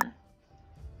exactly.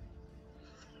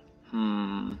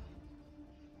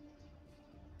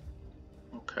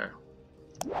 Okay.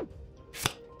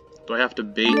 Do I have to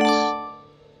bait? I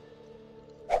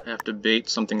have to bait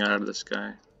something out of this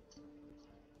guy.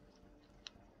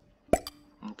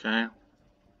 Okay.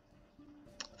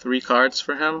 3 cards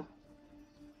for him.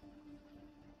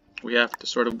 We have to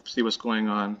sort of see what's going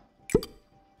on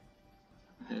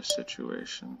in his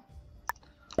situation.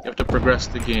 You have to progress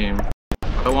the game.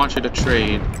 I don't want you to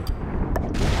trade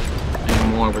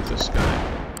anymore with this guy.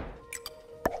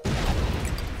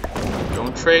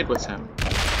 Don't trade with him.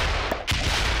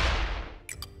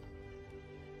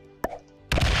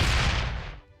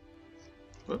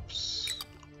 Whoops.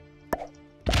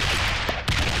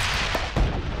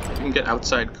 You can get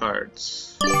outside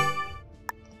cards.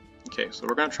 Okay, so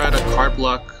we're gonna try to card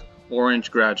block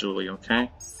orange gradually, okay?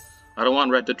 I don't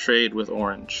want red to trade with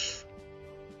orange.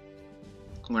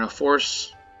 I'm gonna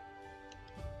force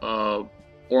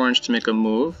orange to make a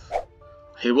move.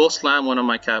 He will slam one of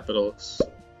my capitals.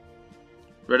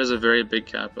 Red is a very big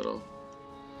capital.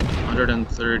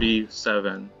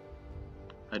 137.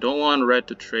 I don't want red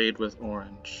to trade with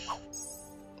orange.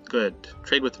 Good.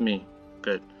 Trade with me.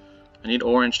 Good. I need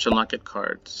orange to not get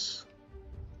cards.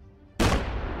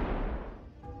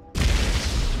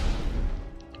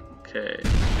 Okay.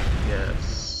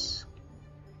 Yes.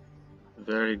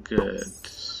 Very good.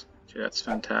 Okay, that's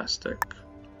fantastic.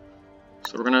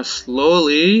 So we're gonna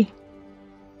slowly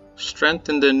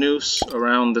strengthen the noose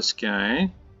around this guy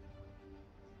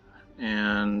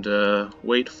and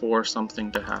wait for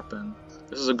something to happen.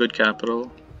 This is a good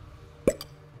capital.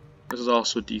 This is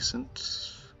also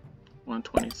decent.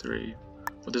 123.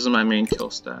 But this is my main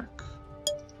kill stack.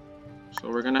 So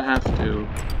we're gonna have to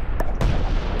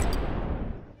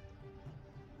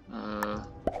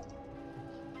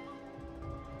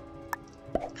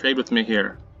trade with me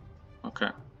here.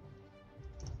 Okay.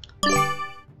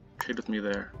 Trade with me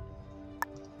there.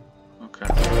 Okay.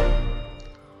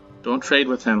 Don't trade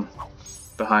with him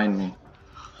behind me.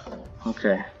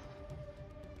 Okay.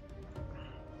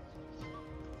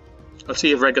 Let's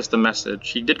see if Red gets the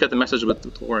message. He did get the message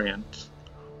with Orient.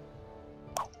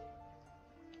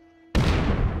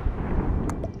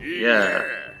 Yeah.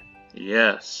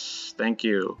 Yes. Thank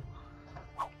you.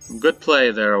 Good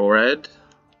play there, Red.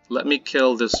 Let me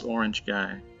kill this orange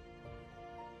guy.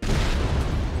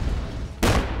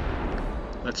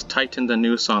 Let's tighten the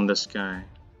noose on this guy.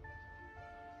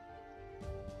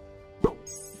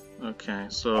 Okay,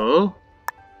 so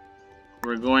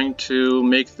we're going to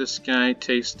make this guy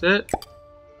taste it.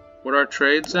 What are our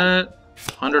trades at?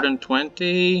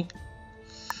 120.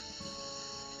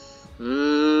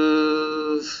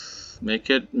 Make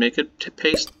it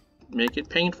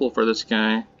painful for this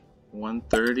guy.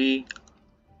 130.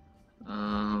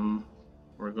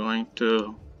 We're going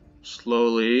to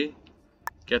slowly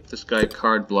get this guy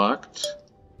card blocked.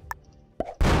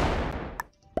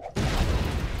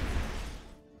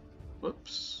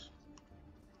 Whoops.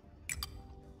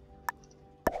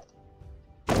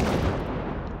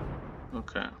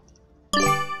 Okay.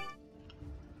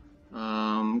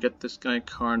 Get this guy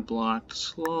card blocked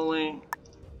slowly.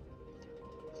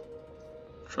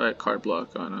 Try a card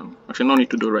block on him. Actually, no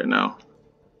need to do it right now.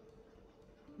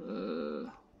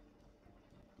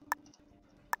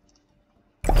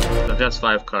 That has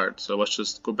 5 cards, so let's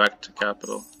just go back to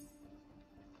capital.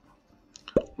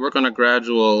 Work on a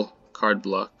gradual card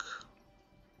block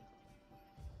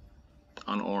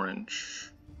on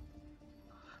orange.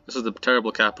 This is the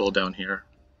terrible capital down here.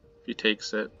 If he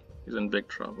takes it, he's in big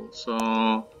trouble.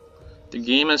 So the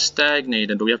game is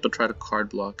stagnated, but we have to try to card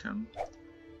block him.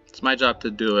 It's my job to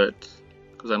do it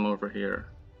because I'm over here.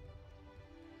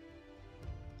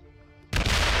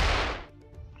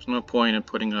 There's no point in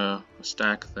putting a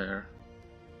stack there.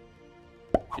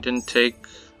 He didn't take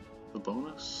the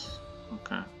bonus?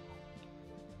 Okay.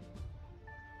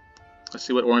 Let's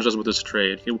see what orange does with this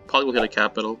trade. He probably will hit a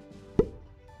capital.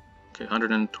 Okay,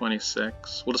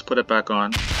 126. We'll just put it back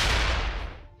on.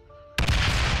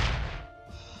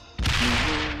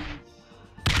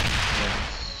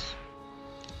 Yes.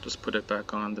 Just put it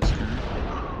back on this guy.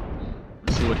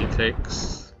 Let's see what he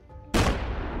takes.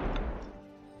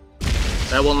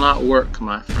 That will not work,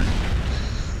 my friend.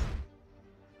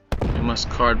 We must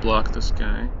card block this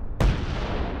guy.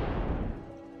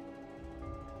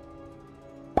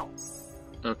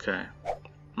 Okay.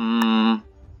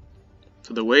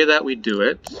 So the way that we do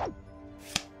it, the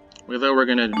way that we're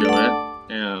gonna do it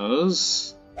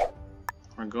is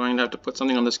we're going to have to put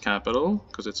something on this capital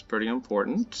because it's pretty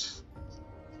important,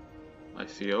 I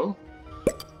feel.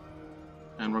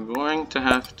 And we're going to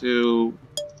have to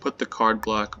put the card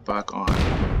block back on.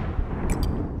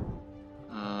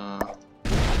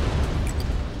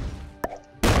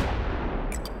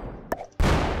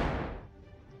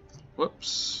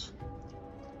 Whoops.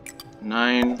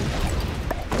 9. Okay,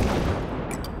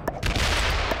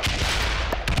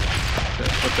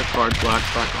 put the card block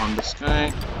back on this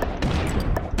guy.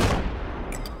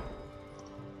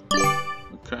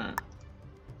 Okay.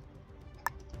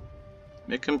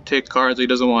 Make him take cards he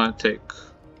doesn't want to take.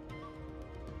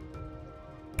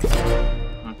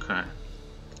 Okay.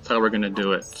 That's how we're gonna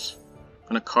do it. I'm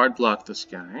gonna card block this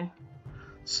guy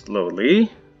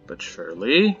slowly, but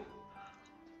surely.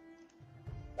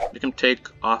 You can take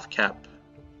off-cap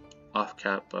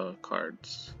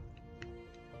cards.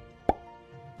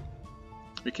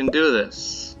 We can do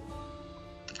this.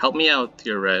 Help me out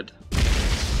here, Red.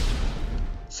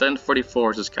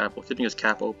 744 is his capital, keeping his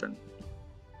cap open.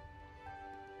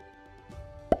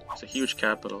 It's a huge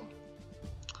capital.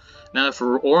 Now if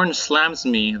Orange slams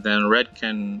me, then Red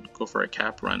can go for a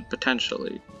cap run,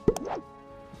 potentially.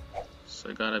 So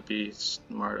I gotta be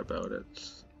smart about it.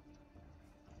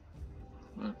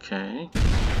 Okay.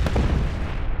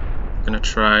 I'm gonna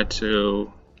try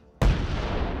to...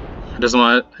 He doesn't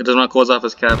want to close off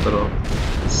his capital.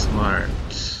 Smart.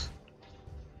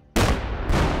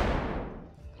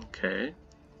 Okay.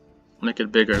 Make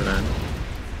it bigger then.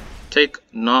 Take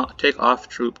off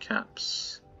troop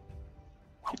caps.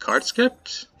 He card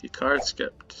skipped? He card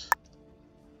skipped.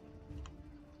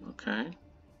 Okay.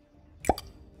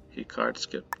 He card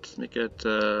skipped. Make it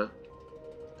 10.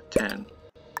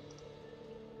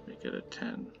 Make it a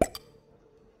 10.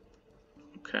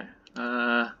 Okay.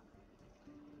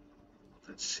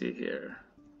 Let's see here.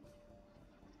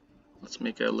 Let's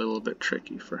make it a little bit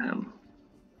tricky for him.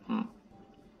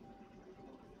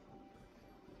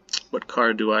 What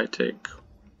card do I take?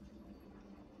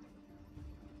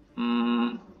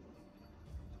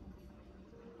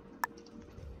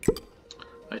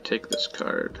 I take this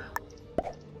card.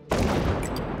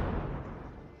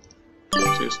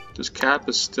 This cap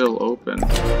is still open. I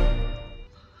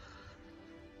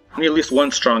need at least one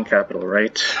strong capital,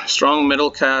 right? Strong middle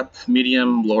cap,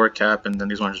 medium lower cap, and then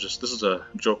these ones are just... This is a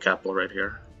joke capital right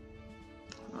here.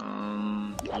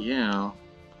 Yeah.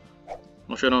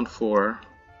 We'll shut down 4.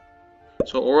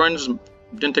 So Orange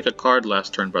didn't take a card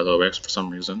last turn, by the way, for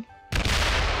some reason.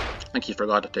 I think he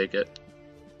forgot to take it.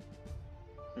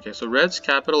 Okay, so Red's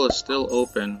capital is still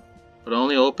open, but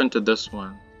only open to this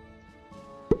one.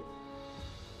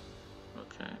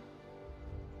 Okay.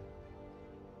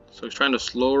 So he's trying to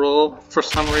slow roll for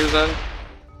some reason.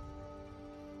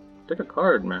 Take a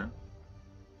card, man.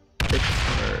 Take a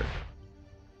card.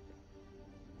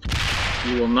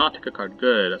 You will not take a card.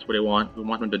 Good, that's what we want. We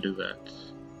want him to do that.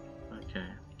 Okay.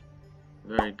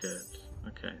 Very good.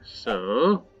 Okay,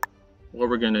 so what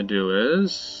we're gonna do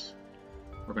is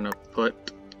we're gonna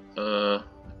put a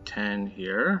 10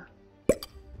 here.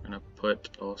 We're gonna put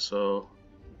also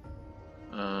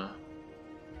a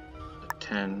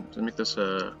 10. Let's make this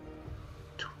a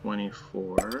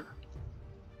 24.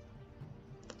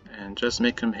 And just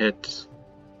make him hit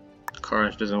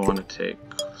cards he doesn't want to take.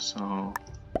 So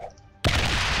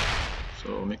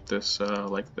make this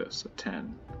like this, a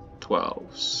 10.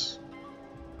 12s.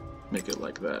 Make it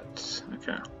like that.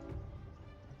 Okay.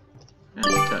 And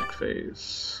attack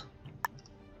phase.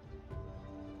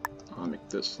 I'll make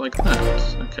this like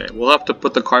that. Okay, we'll have to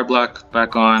put the card block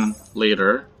back on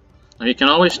later. Now you can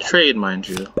always trade, mind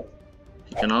you.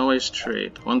 You can always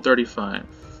trade. 135.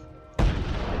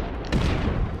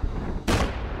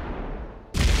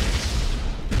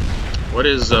 What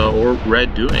is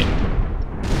Red doing?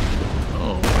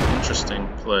 Oh, interesting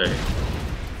play.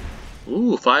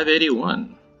 Ooh,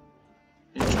 581.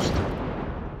 Interesting.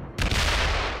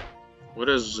 What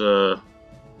is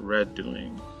Red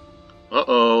doing?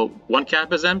 Uh-oh, one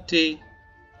cap is empty.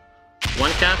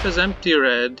 One cap is empty,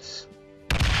 Red.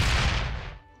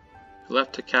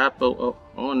 Left a cap. Oh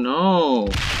no.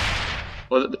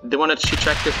 Well, they wanted to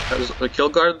check if a kill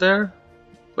guard there?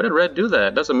 Why did Red do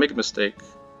that? That's a big mistake.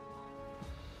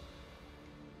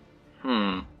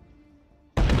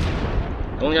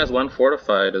 Only has one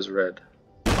fortified as Red.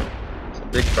 It's a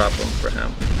big problem for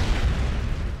him.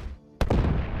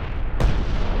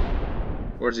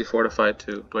 Where's he fortified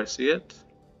to? Do I see it?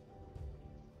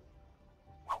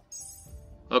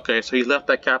 Okay, so he left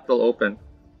that capital open.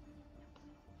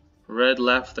 Red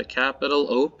left the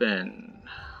capital open.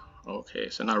 Okay,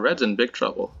 so now Red's in big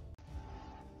trouble.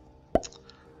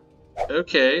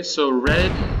 Okay, so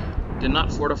Red did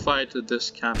not fortify to this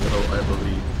capital, I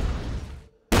believe.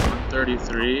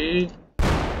 133.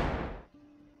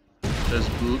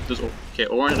 Okay,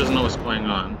 Orange doesn't know what's going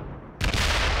on.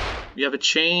 We have a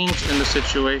change in the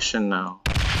situation now.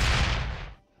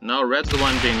 Now Red's the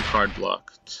one being card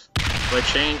blocked. So I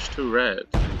change to Red.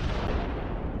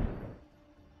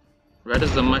 Red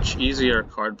is the much easier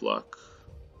card block.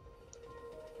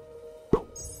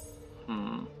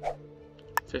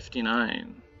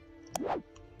 59.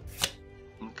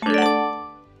 Okay.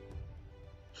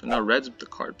 So now Red's the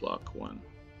card block one.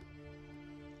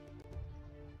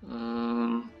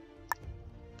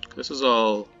 This is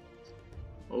all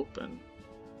open.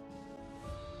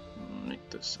 Make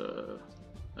this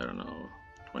I don't know,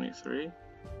 23,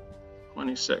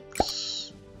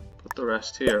 26. Put the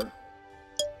rest here.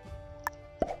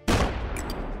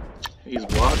 He's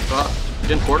blocked off. He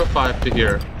didn't fortify up to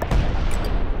here.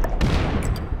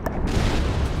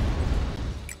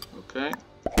 Okay.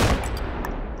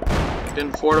 He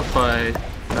didn't fortify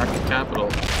back to capital.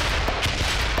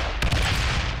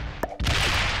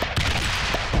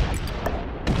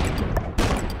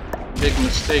 Big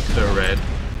mistake there, Red.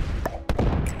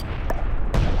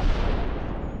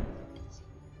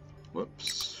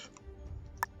 Whoops.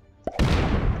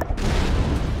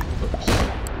 Whoops.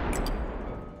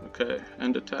 Okay,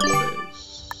 end attack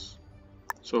phase.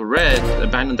 So Red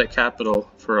abandoned that capital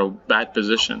for a bad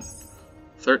position.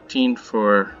 13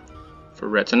 for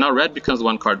Red. So now Red becomes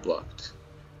one card blocked.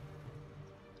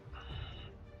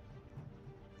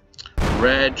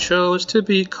 Red chose to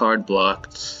be card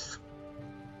blocked.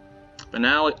 But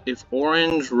now, if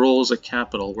Orange rolls a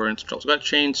capital, we're in trouble. So we've got to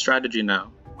change strategy now.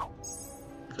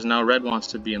 Because now Red wants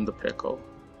to be in the pickle.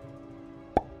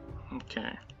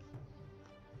 Okay.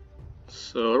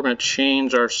 So we're going to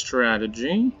change our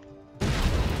strategy.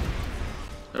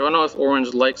 I don't know if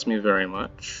Orange likes me very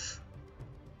much.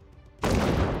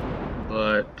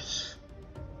 But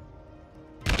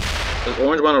does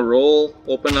Orange want to roll,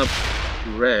 open up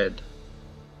Red?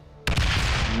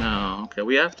 No. Okay,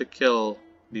 we have to kill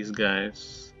these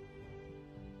guys.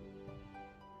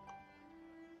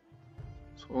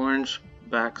 So Orange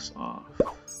backs off.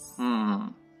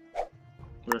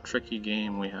 What a tricky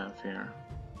game we have here.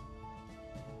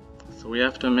 So we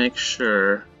have to make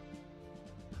sure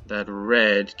that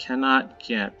Red cannot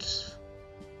get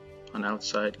an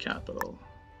outside capital.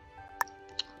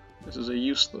 This is a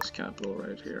useless capital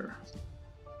right here.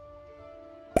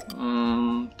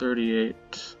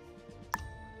 38.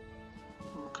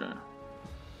 Okay.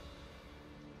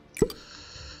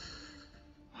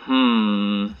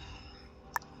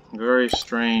 Very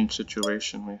strange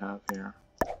situation we have here.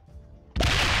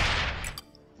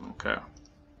 Okay.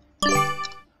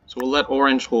 So we'll let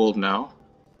Orange hold now.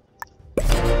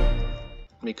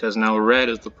 Because now Red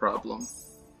is the problem.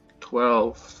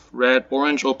 12. Red.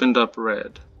 Orange opened up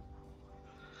Red.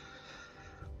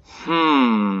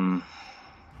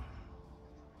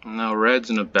 Now Red's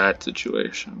in a bad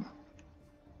situation.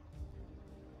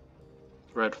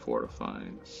 Red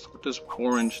fortifies. What does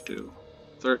Orange do?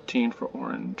 13 for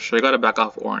Orange. So I gotta back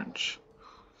off Orange.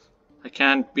 I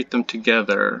can't beat them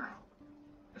together.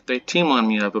 If they team on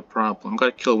me, I have a problem. I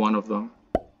gotta kill one of them.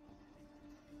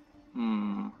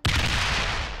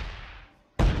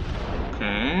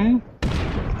 Okay.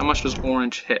 How much does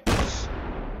Orange hit?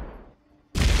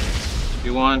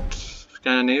 You want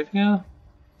Scandinavia?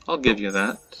 I'll give you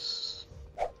that.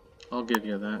 I'll give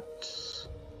you that.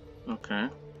 Okay.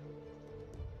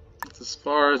 That's as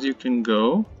far as you can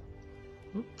go.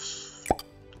 Oops.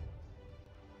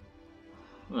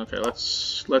 Okay,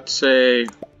 let's say.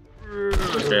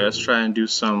 Okay, let's try and do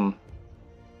some.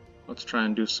 Let's try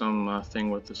and do some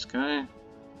thing with this guy.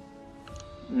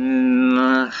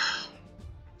 Need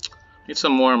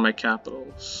some more of my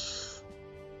capitals.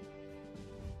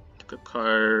 Take a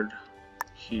card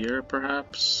here,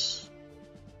 perhaps.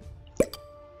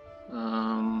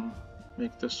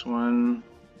 Make this one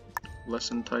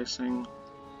less enticing.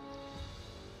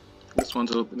 This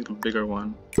one's a bigger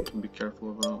one to be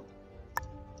careful about.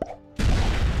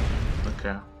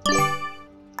 Okay.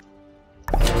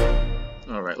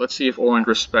 Alright, let's see if Orange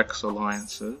respects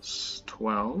alliances.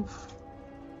 12.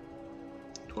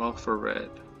 12 for Red.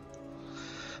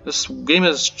 This game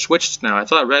has switched now. I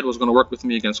thought Red was going to work with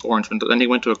me against Orange, but then he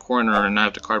went to a corner and I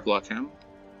have to card block him.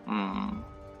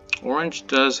 Orange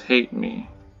does hate me.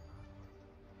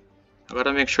 I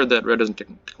gotta make sure that Red doesn't take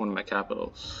one of my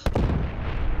capitals.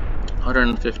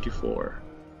 154.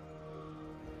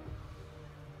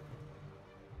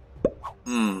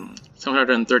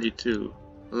 732.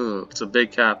 Ugh, it's a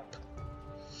big cap.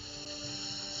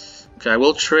 Okay, I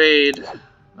will trade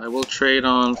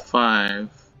on 5.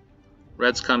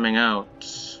 Red's coming out.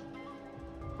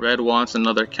 Red wants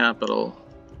another capital.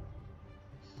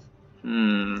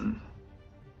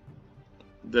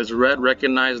 Does Red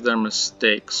recognize their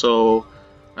mistake? So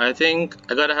I think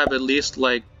I gotta have at least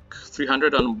like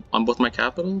 300 on both my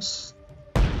capitals.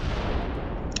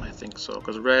 I think so,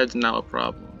 because Red's now a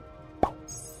problem.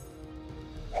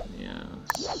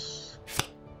 Yes.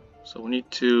 So we need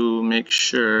to make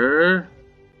sure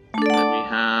that we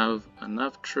have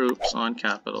enough troops on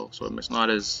capital, so it's not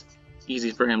as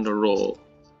easy for him to roll.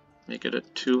 Make it a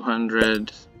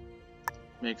 200.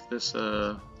 Make this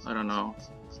a, I don't know,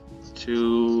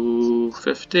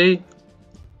 250.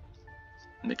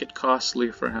 Make it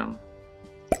costly for him.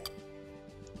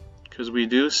 Because we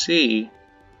do see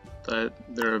that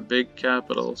there are big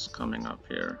capitals coming up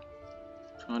here.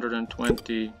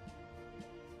 120.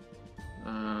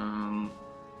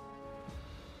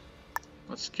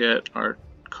 Let's get our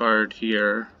card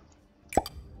here.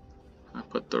 I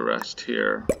put the rest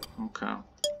here. Okay.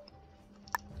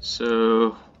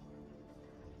 So,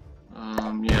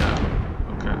 yeah.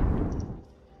 Okay.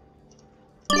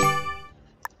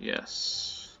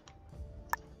 Yes.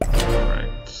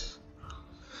 Alright.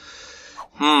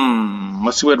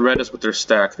 Let's see what red is with their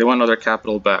stack. They want another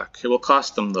capital back. It will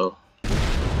cost them though.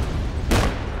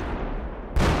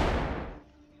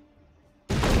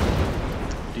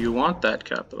 Do you want that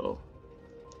capital?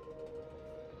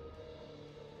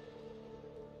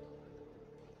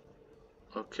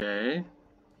 Okay.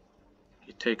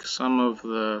 You take some of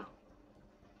the...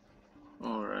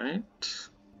 Alright.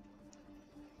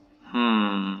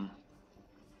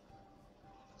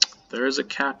 There is a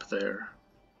cap there.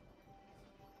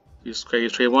 You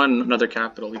trade one, another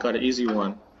capital. You got an easy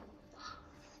one.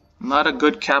 Not a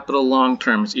good capital long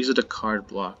term. It's easy to card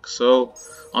block. So,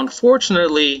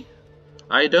 unfortunately,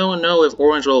 I don't know if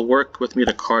orange will work with me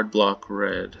to card block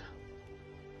red.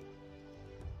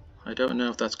 I don't know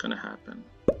if that's going to happen.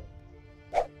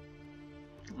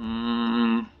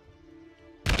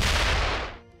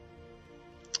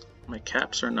 My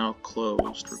caps are now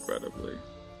closed, regrettably.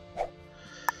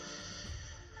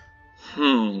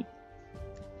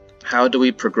 How do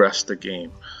we progress the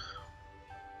game?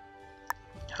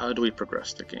 How do we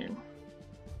progress the game?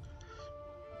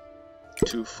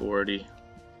 240.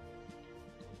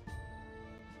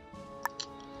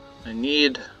 I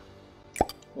need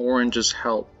orange's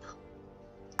help.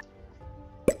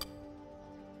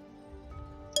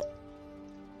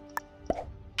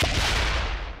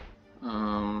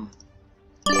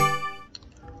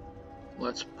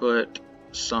 Let's put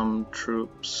some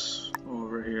troops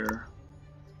over here.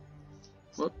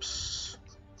 Whoops.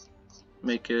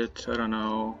 Make it, I don't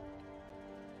know,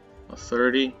 a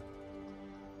 30?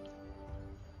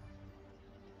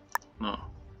 No.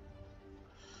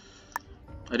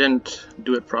 I didn't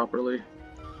do it properly.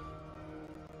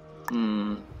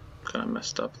 Kind of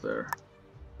messed up there.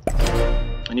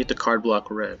 I need to card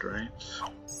block red, right?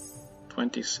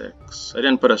 26. I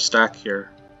didn't put a stack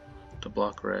here to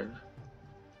block red.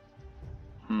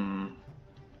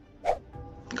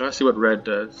 Gotta see what red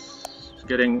does. It's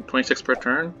getting 26 per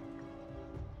turn.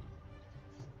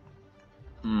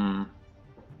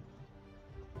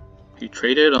 He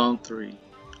traded on 3.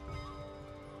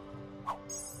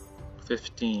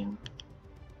 15.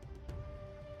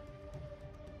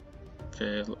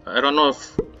 Okay, I don't know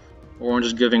if orange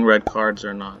is giving red cards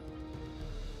or not.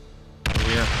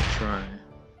 We have to try.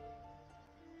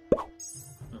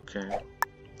 Okay,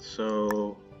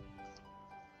 so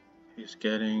he's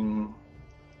getting...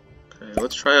 Okay,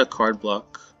 let's try a card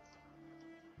block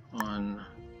on...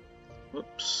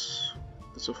 Whoops,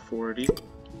 that's a 40.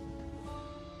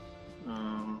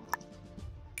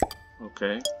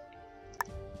 Okay,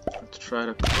 let's try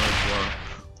to card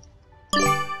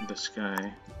block this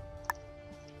guy.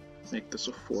 Make this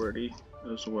a 40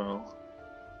 as well.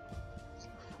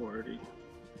 40.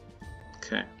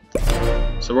 Okay,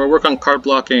 so we'll work on card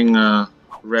blocking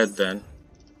red then.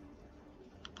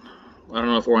 I don't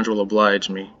know if orange will oblige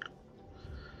me,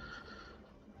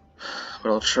 but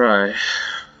I'll try.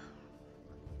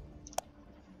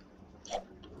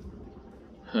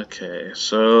 Okay,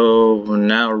 so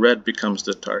now red becomes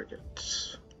the target.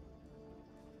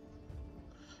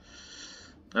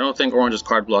 I don't think orange is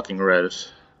card blocking red.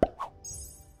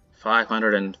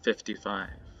 555.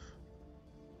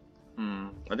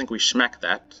 I think we smack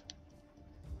that.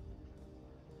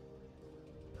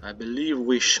 I believe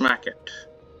we smack it.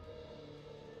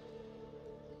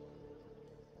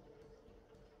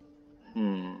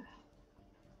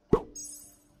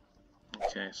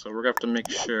 Okay, so we're gonna have to make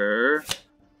sure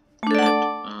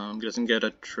that he doesn't get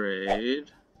a trade.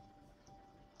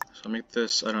 So make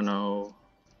this, I don't know,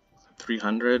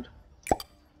 300.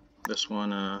 This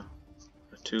one a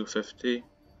 250.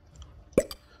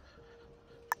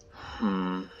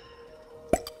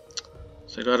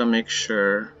 So I gotta make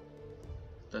sure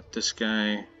that this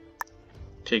guy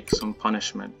takes some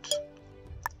punishment.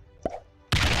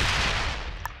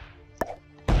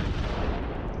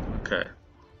 Okay,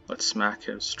 let's smack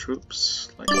his troops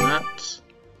like that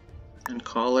and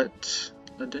call it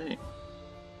a day.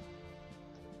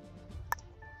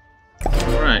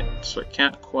 Alright, so I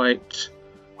can't quite...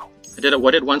 I did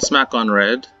one smack on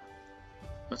red.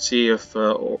 Let's see if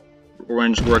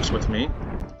orange works with me.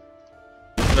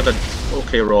 I got an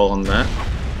okay roll on that.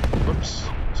 Whoops.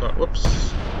 Sorry,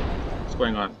 whoops. What's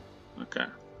going on? Okay.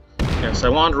 Yes, I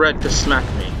want red to smack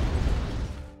me.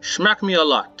 Smack me a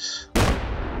lot.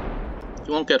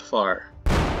 You won't get far.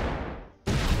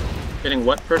 Getting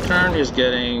what per turn? He's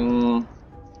getting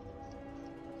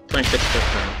 26 per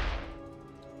turn.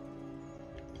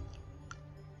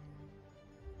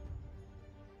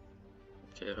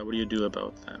 Okay, what do you do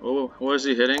about that? Oh, what is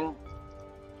he hitting?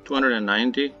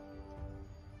 290?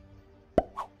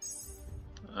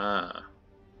 Ah,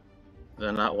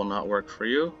 then that will not work for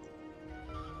you.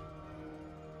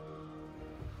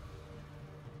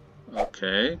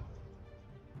 Okay.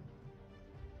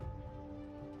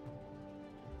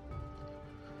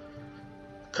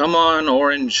 Come on,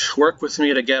 Orange, work with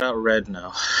me to get out red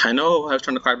now. I know I was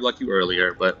trying to card block you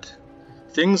earlier, but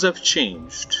things have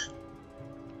changed.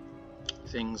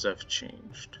 Things have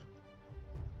changed.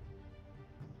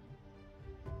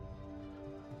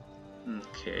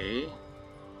 Okay.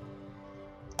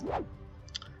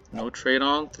 No trade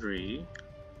on 3.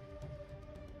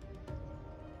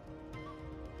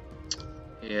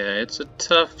 Yeah, it's a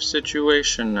tough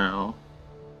situation now.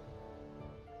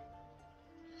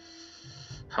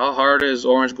 How hard is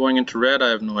Orange going into red? I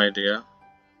have no idea.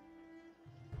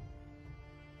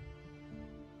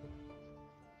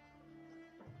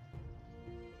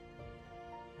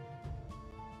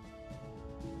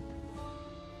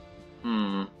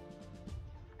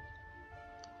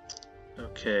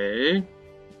 Okay.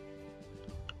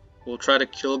 We'll try to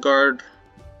kill guard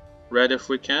red if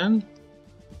we can.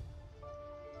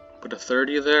 Put a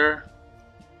 30 there.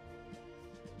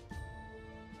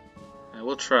 And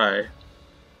we'll try.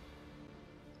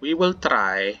 We will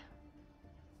try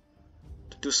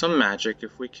to do some magic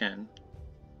if we can.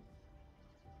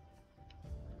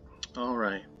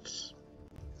 Alright.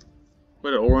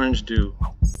 What did Orange do?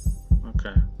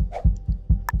 Okay.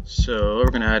 So we're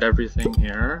gonna add everything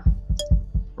here.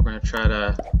 We're gonna try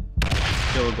to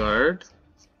kill guard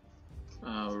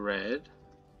red.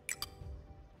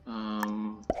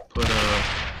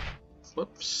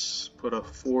 Put a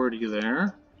 40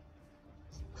 there.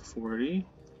 40.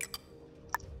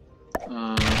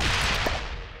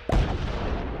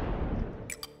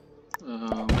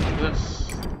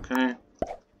 This. Okay.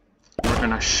 We're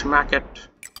gonna smack it.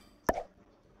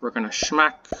 We're gonna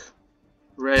smack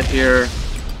red here.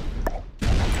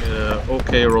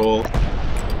 Okay roll.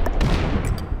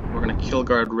 We're gonna kill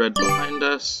guard red behind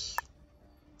us.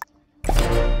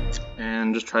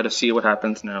 And just try to see what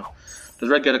happens now. Does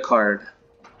red get a card?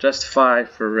 Just 5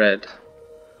 for red.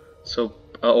 So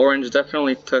Orange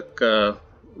definitely took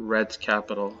red's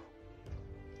capital,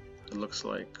 it looks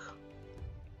like.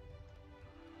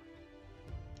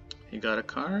 He got a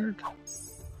card?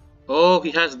 Oh,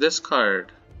 he has this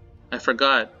card. I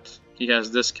forgot he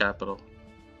has this capital.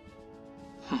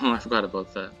 I forgot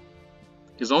about that.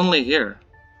 He's only here.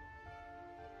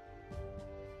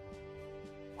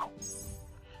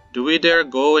 Do we dare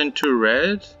go into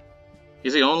red?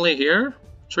 Is he only here?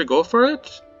 Should we go for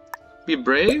it? Be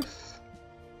brave?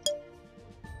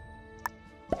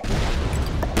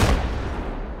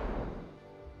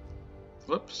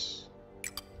 Whoops.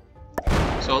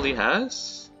 That's all he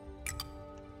has?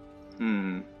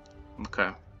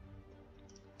 Okay.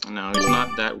 No, he's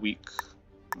not that weak.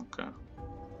 Okay.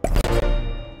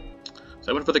 So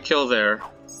I went for the kill there,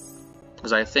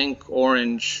 because I think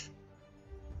Orange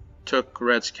took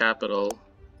red's capital.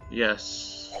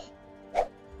 Yes.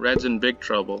 Red's in big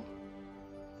trouble.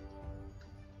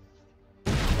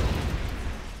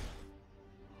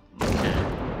 Okay.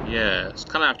 Yes.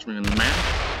 Come after me, man.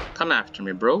 Come after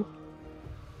me, bro.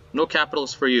 No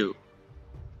capitals for you.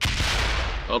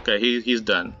 Okay, he's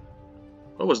done.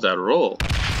 What was that roll?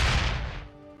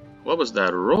 What was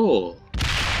that roll?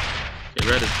 Okay,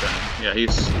 red is done. Yeah,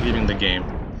 he's leaving the game.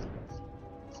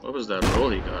 What was that roll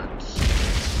he got?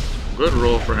 Good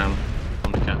roll for him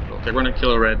on the capital. Okay, we're gonna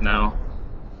kill red now.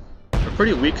 They're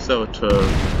pretty weak though to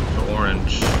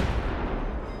orange.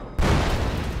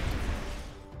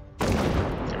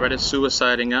 Okay, red is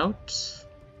suiciding out.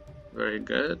 Very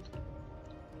good.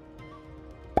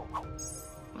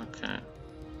 Okay.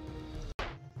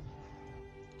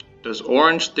 Does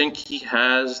orange think he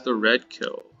has the red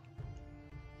kill?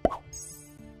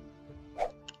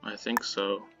 I think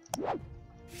so.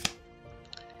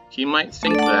 He might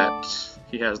think that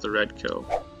he has the red kill,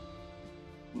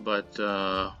 but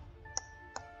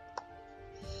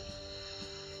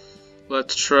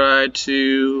let's try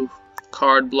to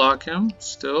card block him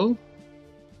still.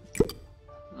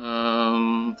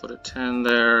 Put a 10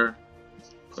 there,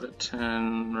 put a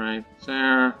 10 right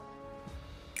there,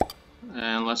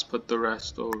 and let's put the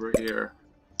rest over here.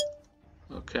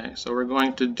 Okay, so we're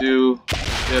going to do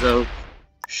a bit of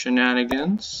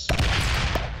shenanigans.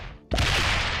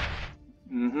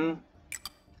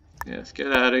 Yes,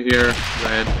 get out of here,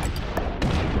 red.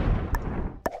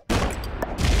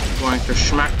 going to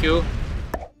smack you.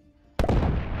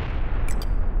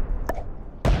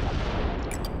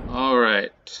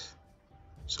 Alright.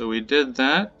 So we did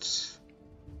that.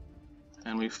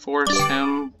 And we force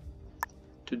him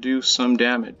to do some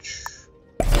damage.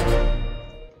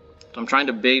 So I'm trying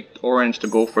to bait orange to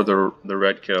go for the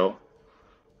red kill.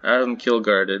 I have him kill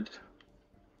guarded.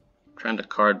 I'm trying to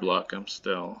card block him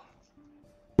still.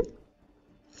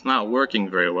 It's not working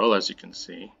very well, as you can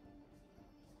see.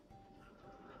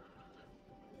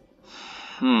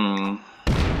 I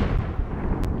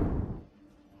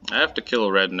have to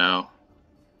kill red now.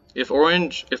 If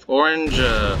orange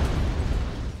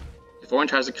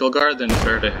has a kill guard, then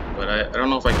fair to him. But I don't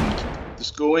know if I can keep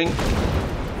this going.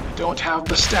 I don't have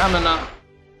the stamina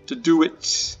to do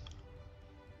it.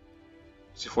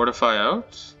 Does he fortify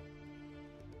out?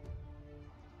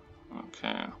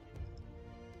 Okay.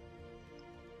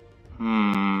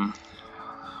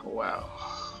 Wow.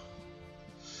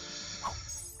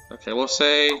 Okay, we'll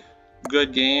say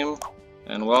good game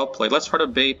and well played. Let's try to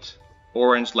bait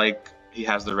orange like he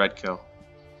has the red kill.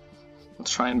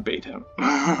 Let's try and bait him.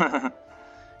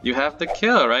 You have the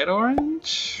kill, right,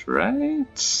 orange? Right?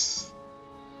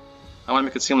 I want to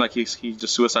make it seem like he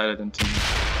just suicided into me.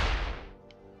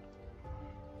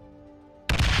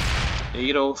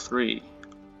 803.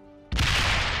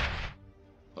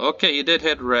 Okay, you did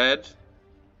hit red.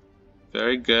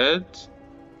 Very good.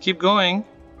 Keep going.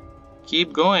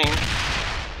 Keep going.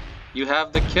 You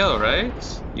have the kill,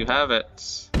 right? You have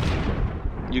it.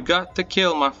 You got the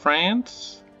kill, my friend.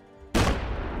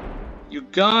 You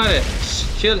got it.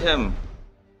 Kill him.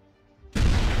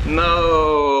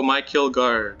 No, my kill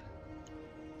guard.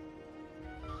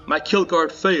 My kill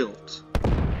guard failed.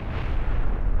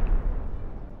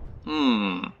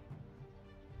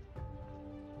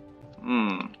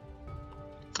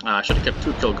 I should have kept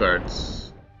 2 kill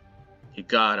guards. He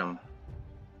got him.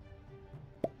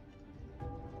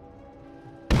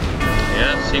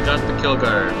 Yes, he got the kill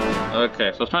guard.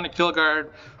 Okay, so I was trying to kill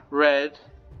guard red,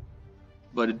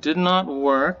 but it did not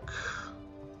work.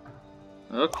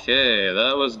 Okay,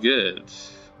 that was good.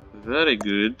 Very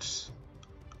good.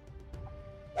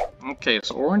 Okay,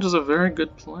 so orange is a very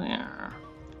good player.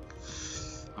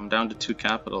 I'm down to 2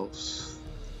 capitals.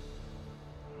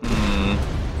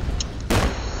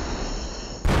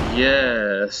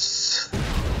 Yes.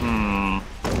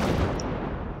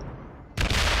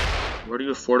 Where do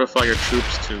you fortify your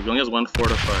troops to? He only has 1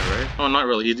 fortify, right? Oh, not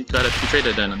really. He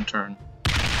traded in turn.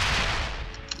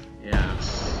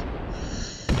 Yes.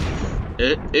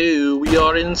 We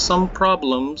are in some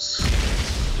problems.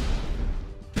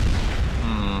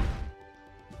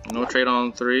 No trade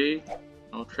on 3.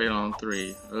 No trade on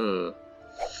 3. Ugh.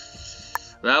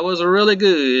 That was really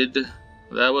good.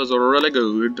 That was really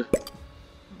good.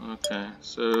 Okay,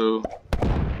 so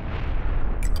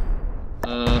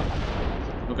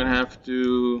we're gonna have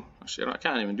to. Actually, I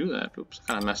can't even do that. Oops, I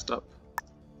kind of messed up.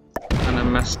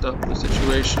 The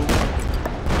situation.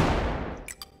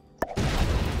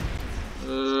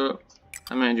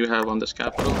 How many do you have on this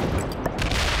capital?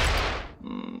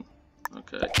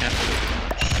 Okay, I can't really do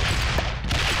much.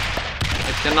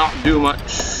 I cannot do much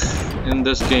in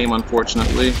this game,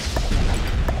 unfortunately.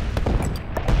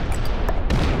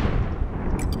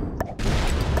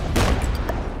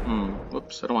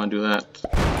 Whoops, I don't want to do that.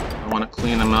 I want to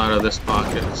clean him out of this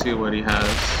pocket, see what he has.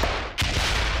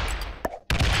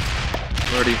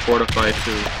 Where did he fortify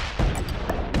to?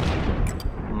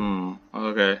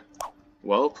 Okay.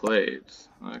 Well played.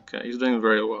 Okay, he's doing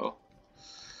very well.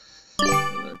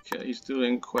 Okay, he's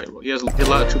doing quite well. He has a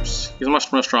lot of troops. He's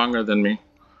much more stronger than me.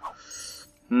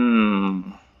 I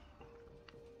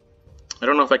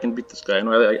don't know if I can beat this guy.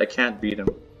 No, I can't beat him.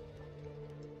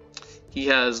 He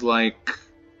has like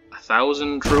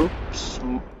 1,000 troops.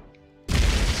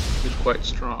 He's quite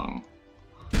strong.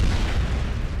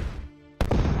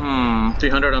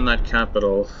 300 on that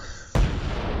capital.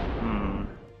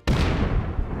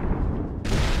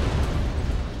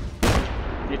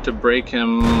 Need to break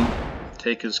him,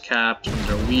 take his caps when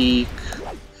they're weak.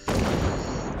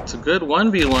 It's a good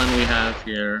 1v1 we have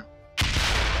here.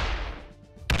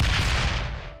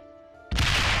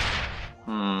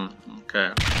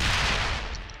 Okay.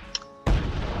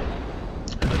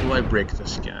 How do I break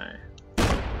this guy?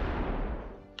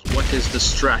 What is the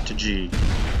strategy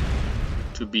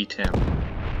to beat him?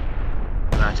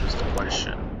 That is the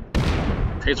question.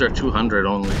 Trades are 200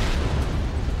 only.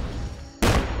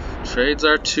 Trades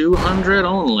are 200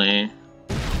 only.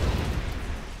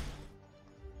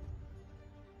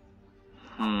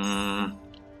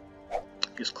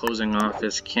 He's closing off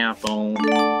his capo.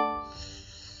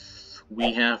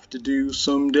 We have to do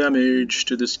some damage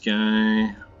to this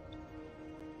guy.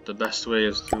 the best way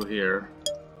is through here.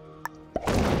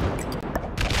 This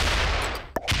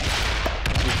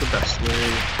is the best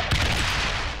way.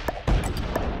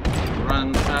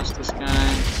 Run past this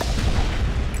guy.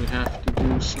 We have to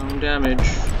do some damage.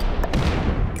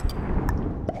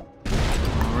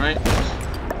 Alright.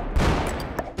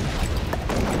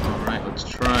 Alright, let's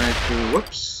try to...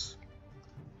 Whoops.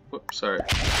 Whoops, sorry.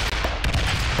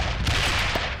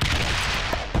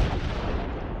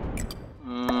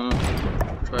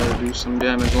 Try to do some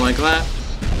damage like that.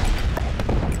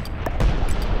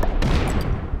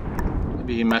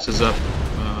 Maybe he messes up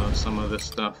some of this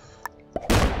stuff.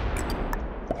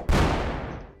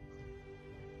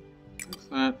 What's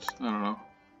that? I don't know.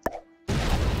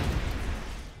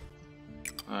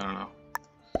 I don't know.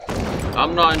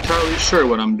 I'm not entirely sure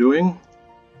what I'm doing,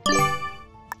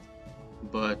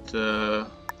 but I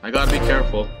gotta be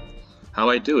careful how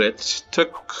I do it.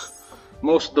 Took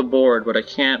most of the board, but I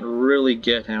can't really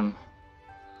get him.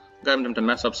 Got him to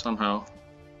mess up somehow.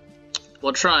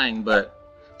 Well, trying, but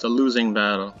it's a losing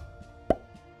battle.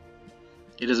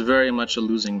 It is very much a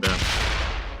losing battle.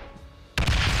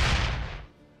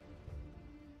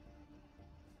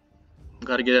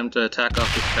 Gotta get him to attack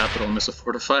off this capital and miss a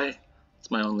fortify. It's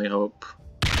my only hope.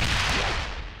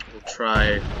 We'll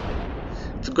try.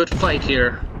 It's a good fight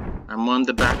here. I'm on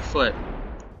the back foot.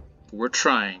 We're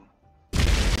trying.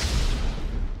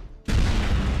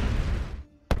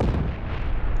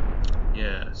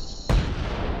 Yes.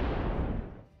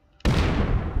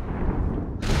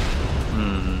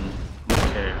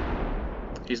 Okay.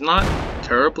 He's not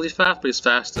terribly fast, but he's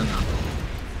fast enough.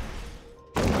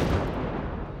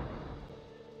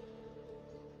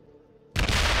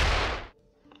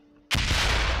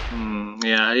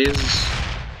 Yeah, he's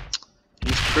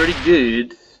pretty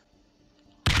good.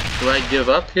 Do I give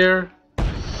up here?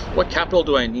 What capital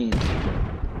do I need?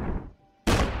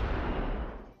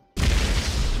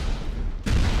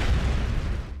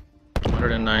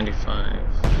 $195.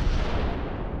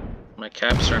 My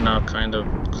caps are now kind of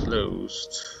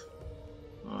closed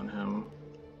on him.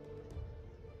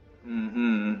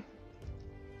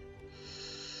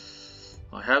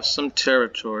 I have some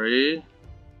territory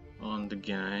on the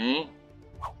guy.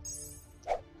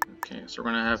 Okay, so we're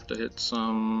gonna have to hit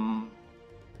some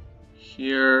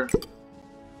here,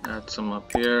 add some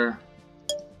up here,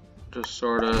 just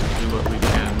sort of do what we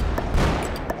can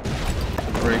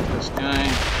to break this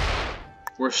guy.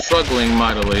 We're struggling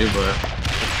mightily, but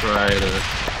to try to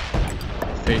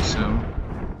face him.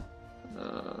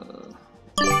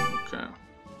 Okay.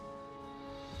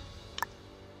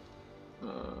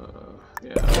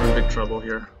 Yeah, we're in big trouble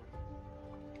here.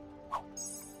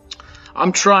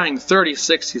 I'm trying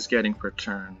 36 he's getting per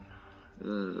turn.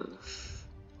 Ugh.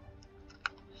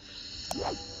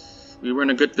 We were in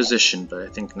a good position, but I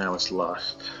think now it's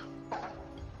lost.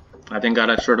 I think I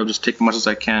gotta sort of just take as much as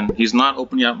I can. He's not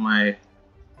opening up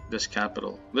this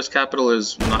capital. This capital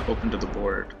is not open to the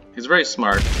board. He's very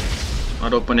smart.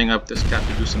 Not opening up this cap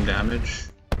to do some damage.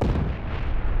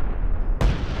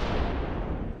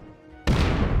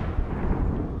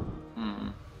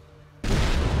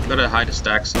 Gotta hide a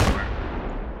stack somewhere.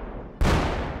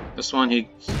 This one he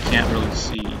can't really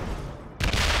see.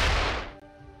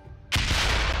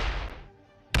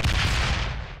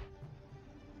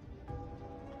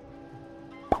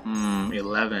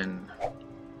 11.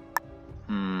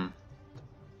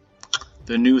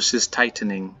 The noose is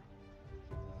tightening.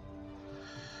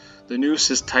 The noose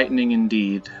is tightening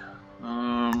indeed.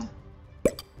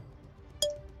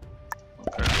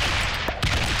 Okay.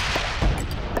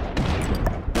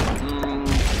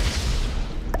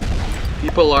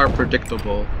 People are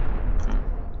predictable.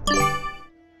 Okay.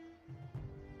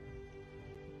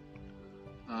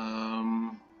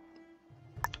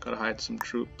 Gotta hide some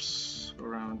troops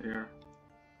around here.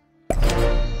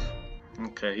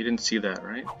 Okay, he didn't see that,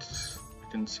 right?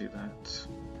 He didn't see that.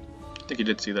 I think he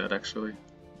did see that, actually.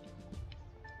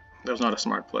 That was not a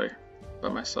smart play by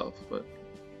myself, but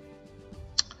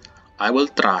I will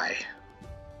try.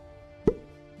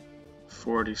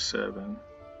 47.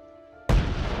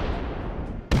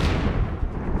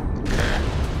 Okay.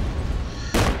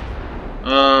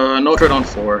 Noted on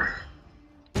 4.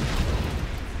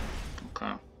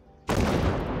 Okay.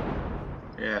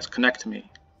 Yes, connect me.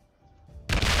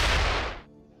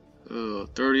 Ooh,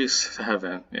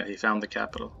 37. Yeah, he found the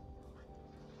capital.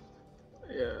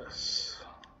 Yes.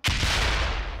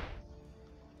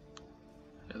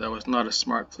 Yeah, that was not a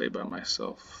smart play by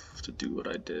myself to do what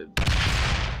I did.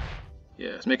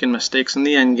 Yes, making mistakes in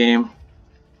the end game.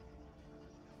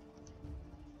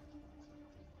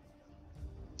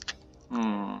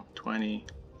 Hmm, 20.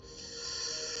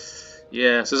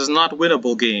 Yes, this is not a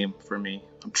winnable game for me.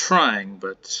 I'm trying,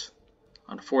 but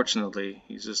unfortunately,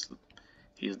 he's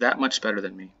that much better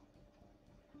than me.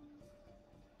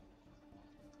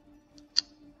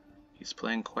 He's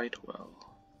playing quite well.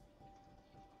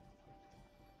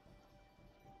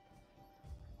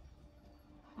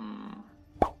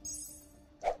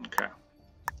 Okay.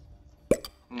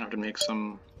 I have to make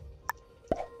some.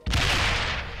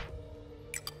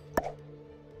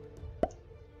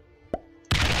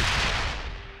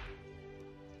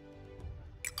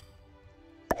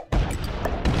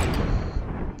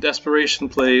 Desperation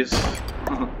plays.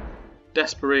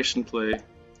 Desperation play.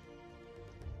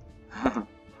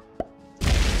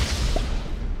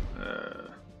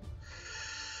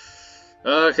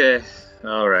 Okay,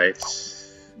 alright.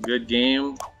 Good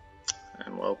game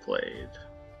and well played.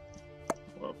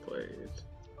 Well played.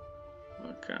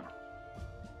 Okay.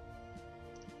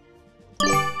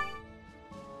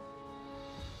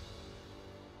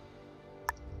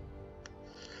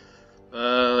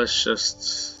 Let's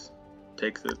just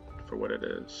take it for what it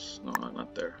is. No,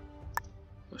 not there.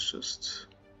 Let's just.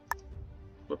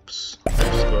 Whoops. I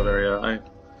just go there, yeah.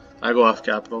 I go off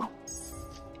capital.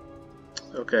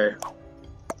 Okay.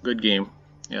 Good game.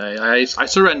 Yeah, I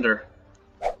surrender.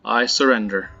 I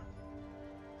surrender.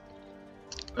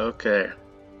 Okay.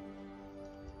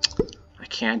 I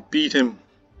can't beat him.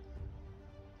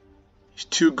 He's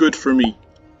too good for me.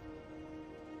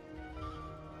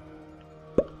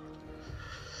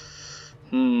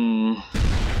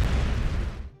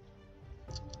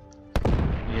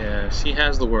 Yes, he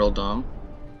has the world dom.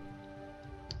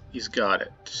 He's got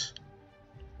it.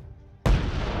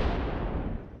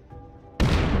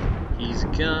 He's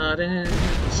got it.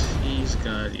 He's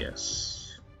got,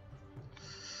 yes.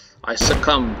 I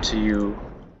succumb to you.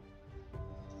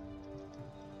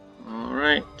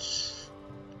 Alright.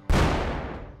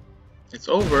 It's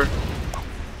over.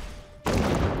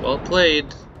 Well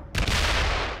played.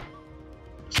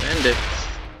 Let's end it.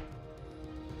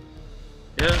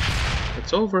 Yeah,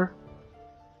 it's over.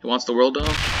 He wants the world dome?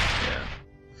 Yeah.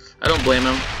 I don't blame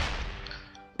him.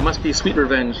 It must be sweet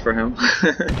revenge for him.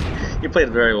 He played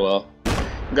very well.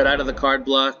 Got out of the card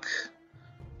block.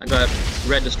 I got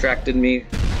red distracted me,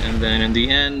 and then in the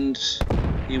end,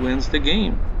 he wins the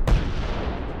game.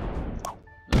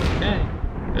 Okay,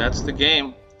 that's the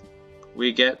game.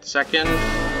 We get second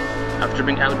after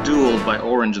being outdueled by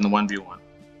orange in the 1v1.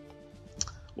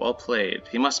 Well played.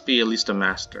 He must be at least a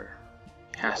master.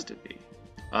 He has to be.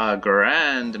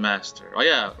 Grandmaster. Oh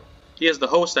yeah, he is the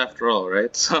host after all,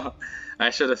 right? So I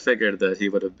should have figured that he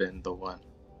would have been the one.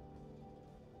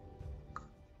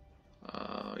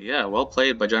 Yeah, well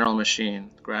played by General Machine,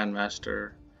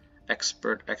 Grandmaster,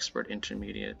 Expert,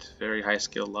 Intermediate, very high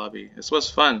skill lobby. This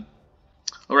was fun.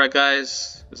 Alright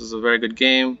guys, this is a very good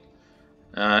game,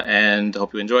 and I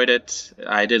hope you enjoyed it.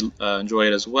 I did enjoy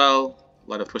it as well,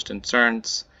 a lot of twists and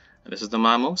turns. And this is the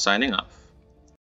Mamo signing off.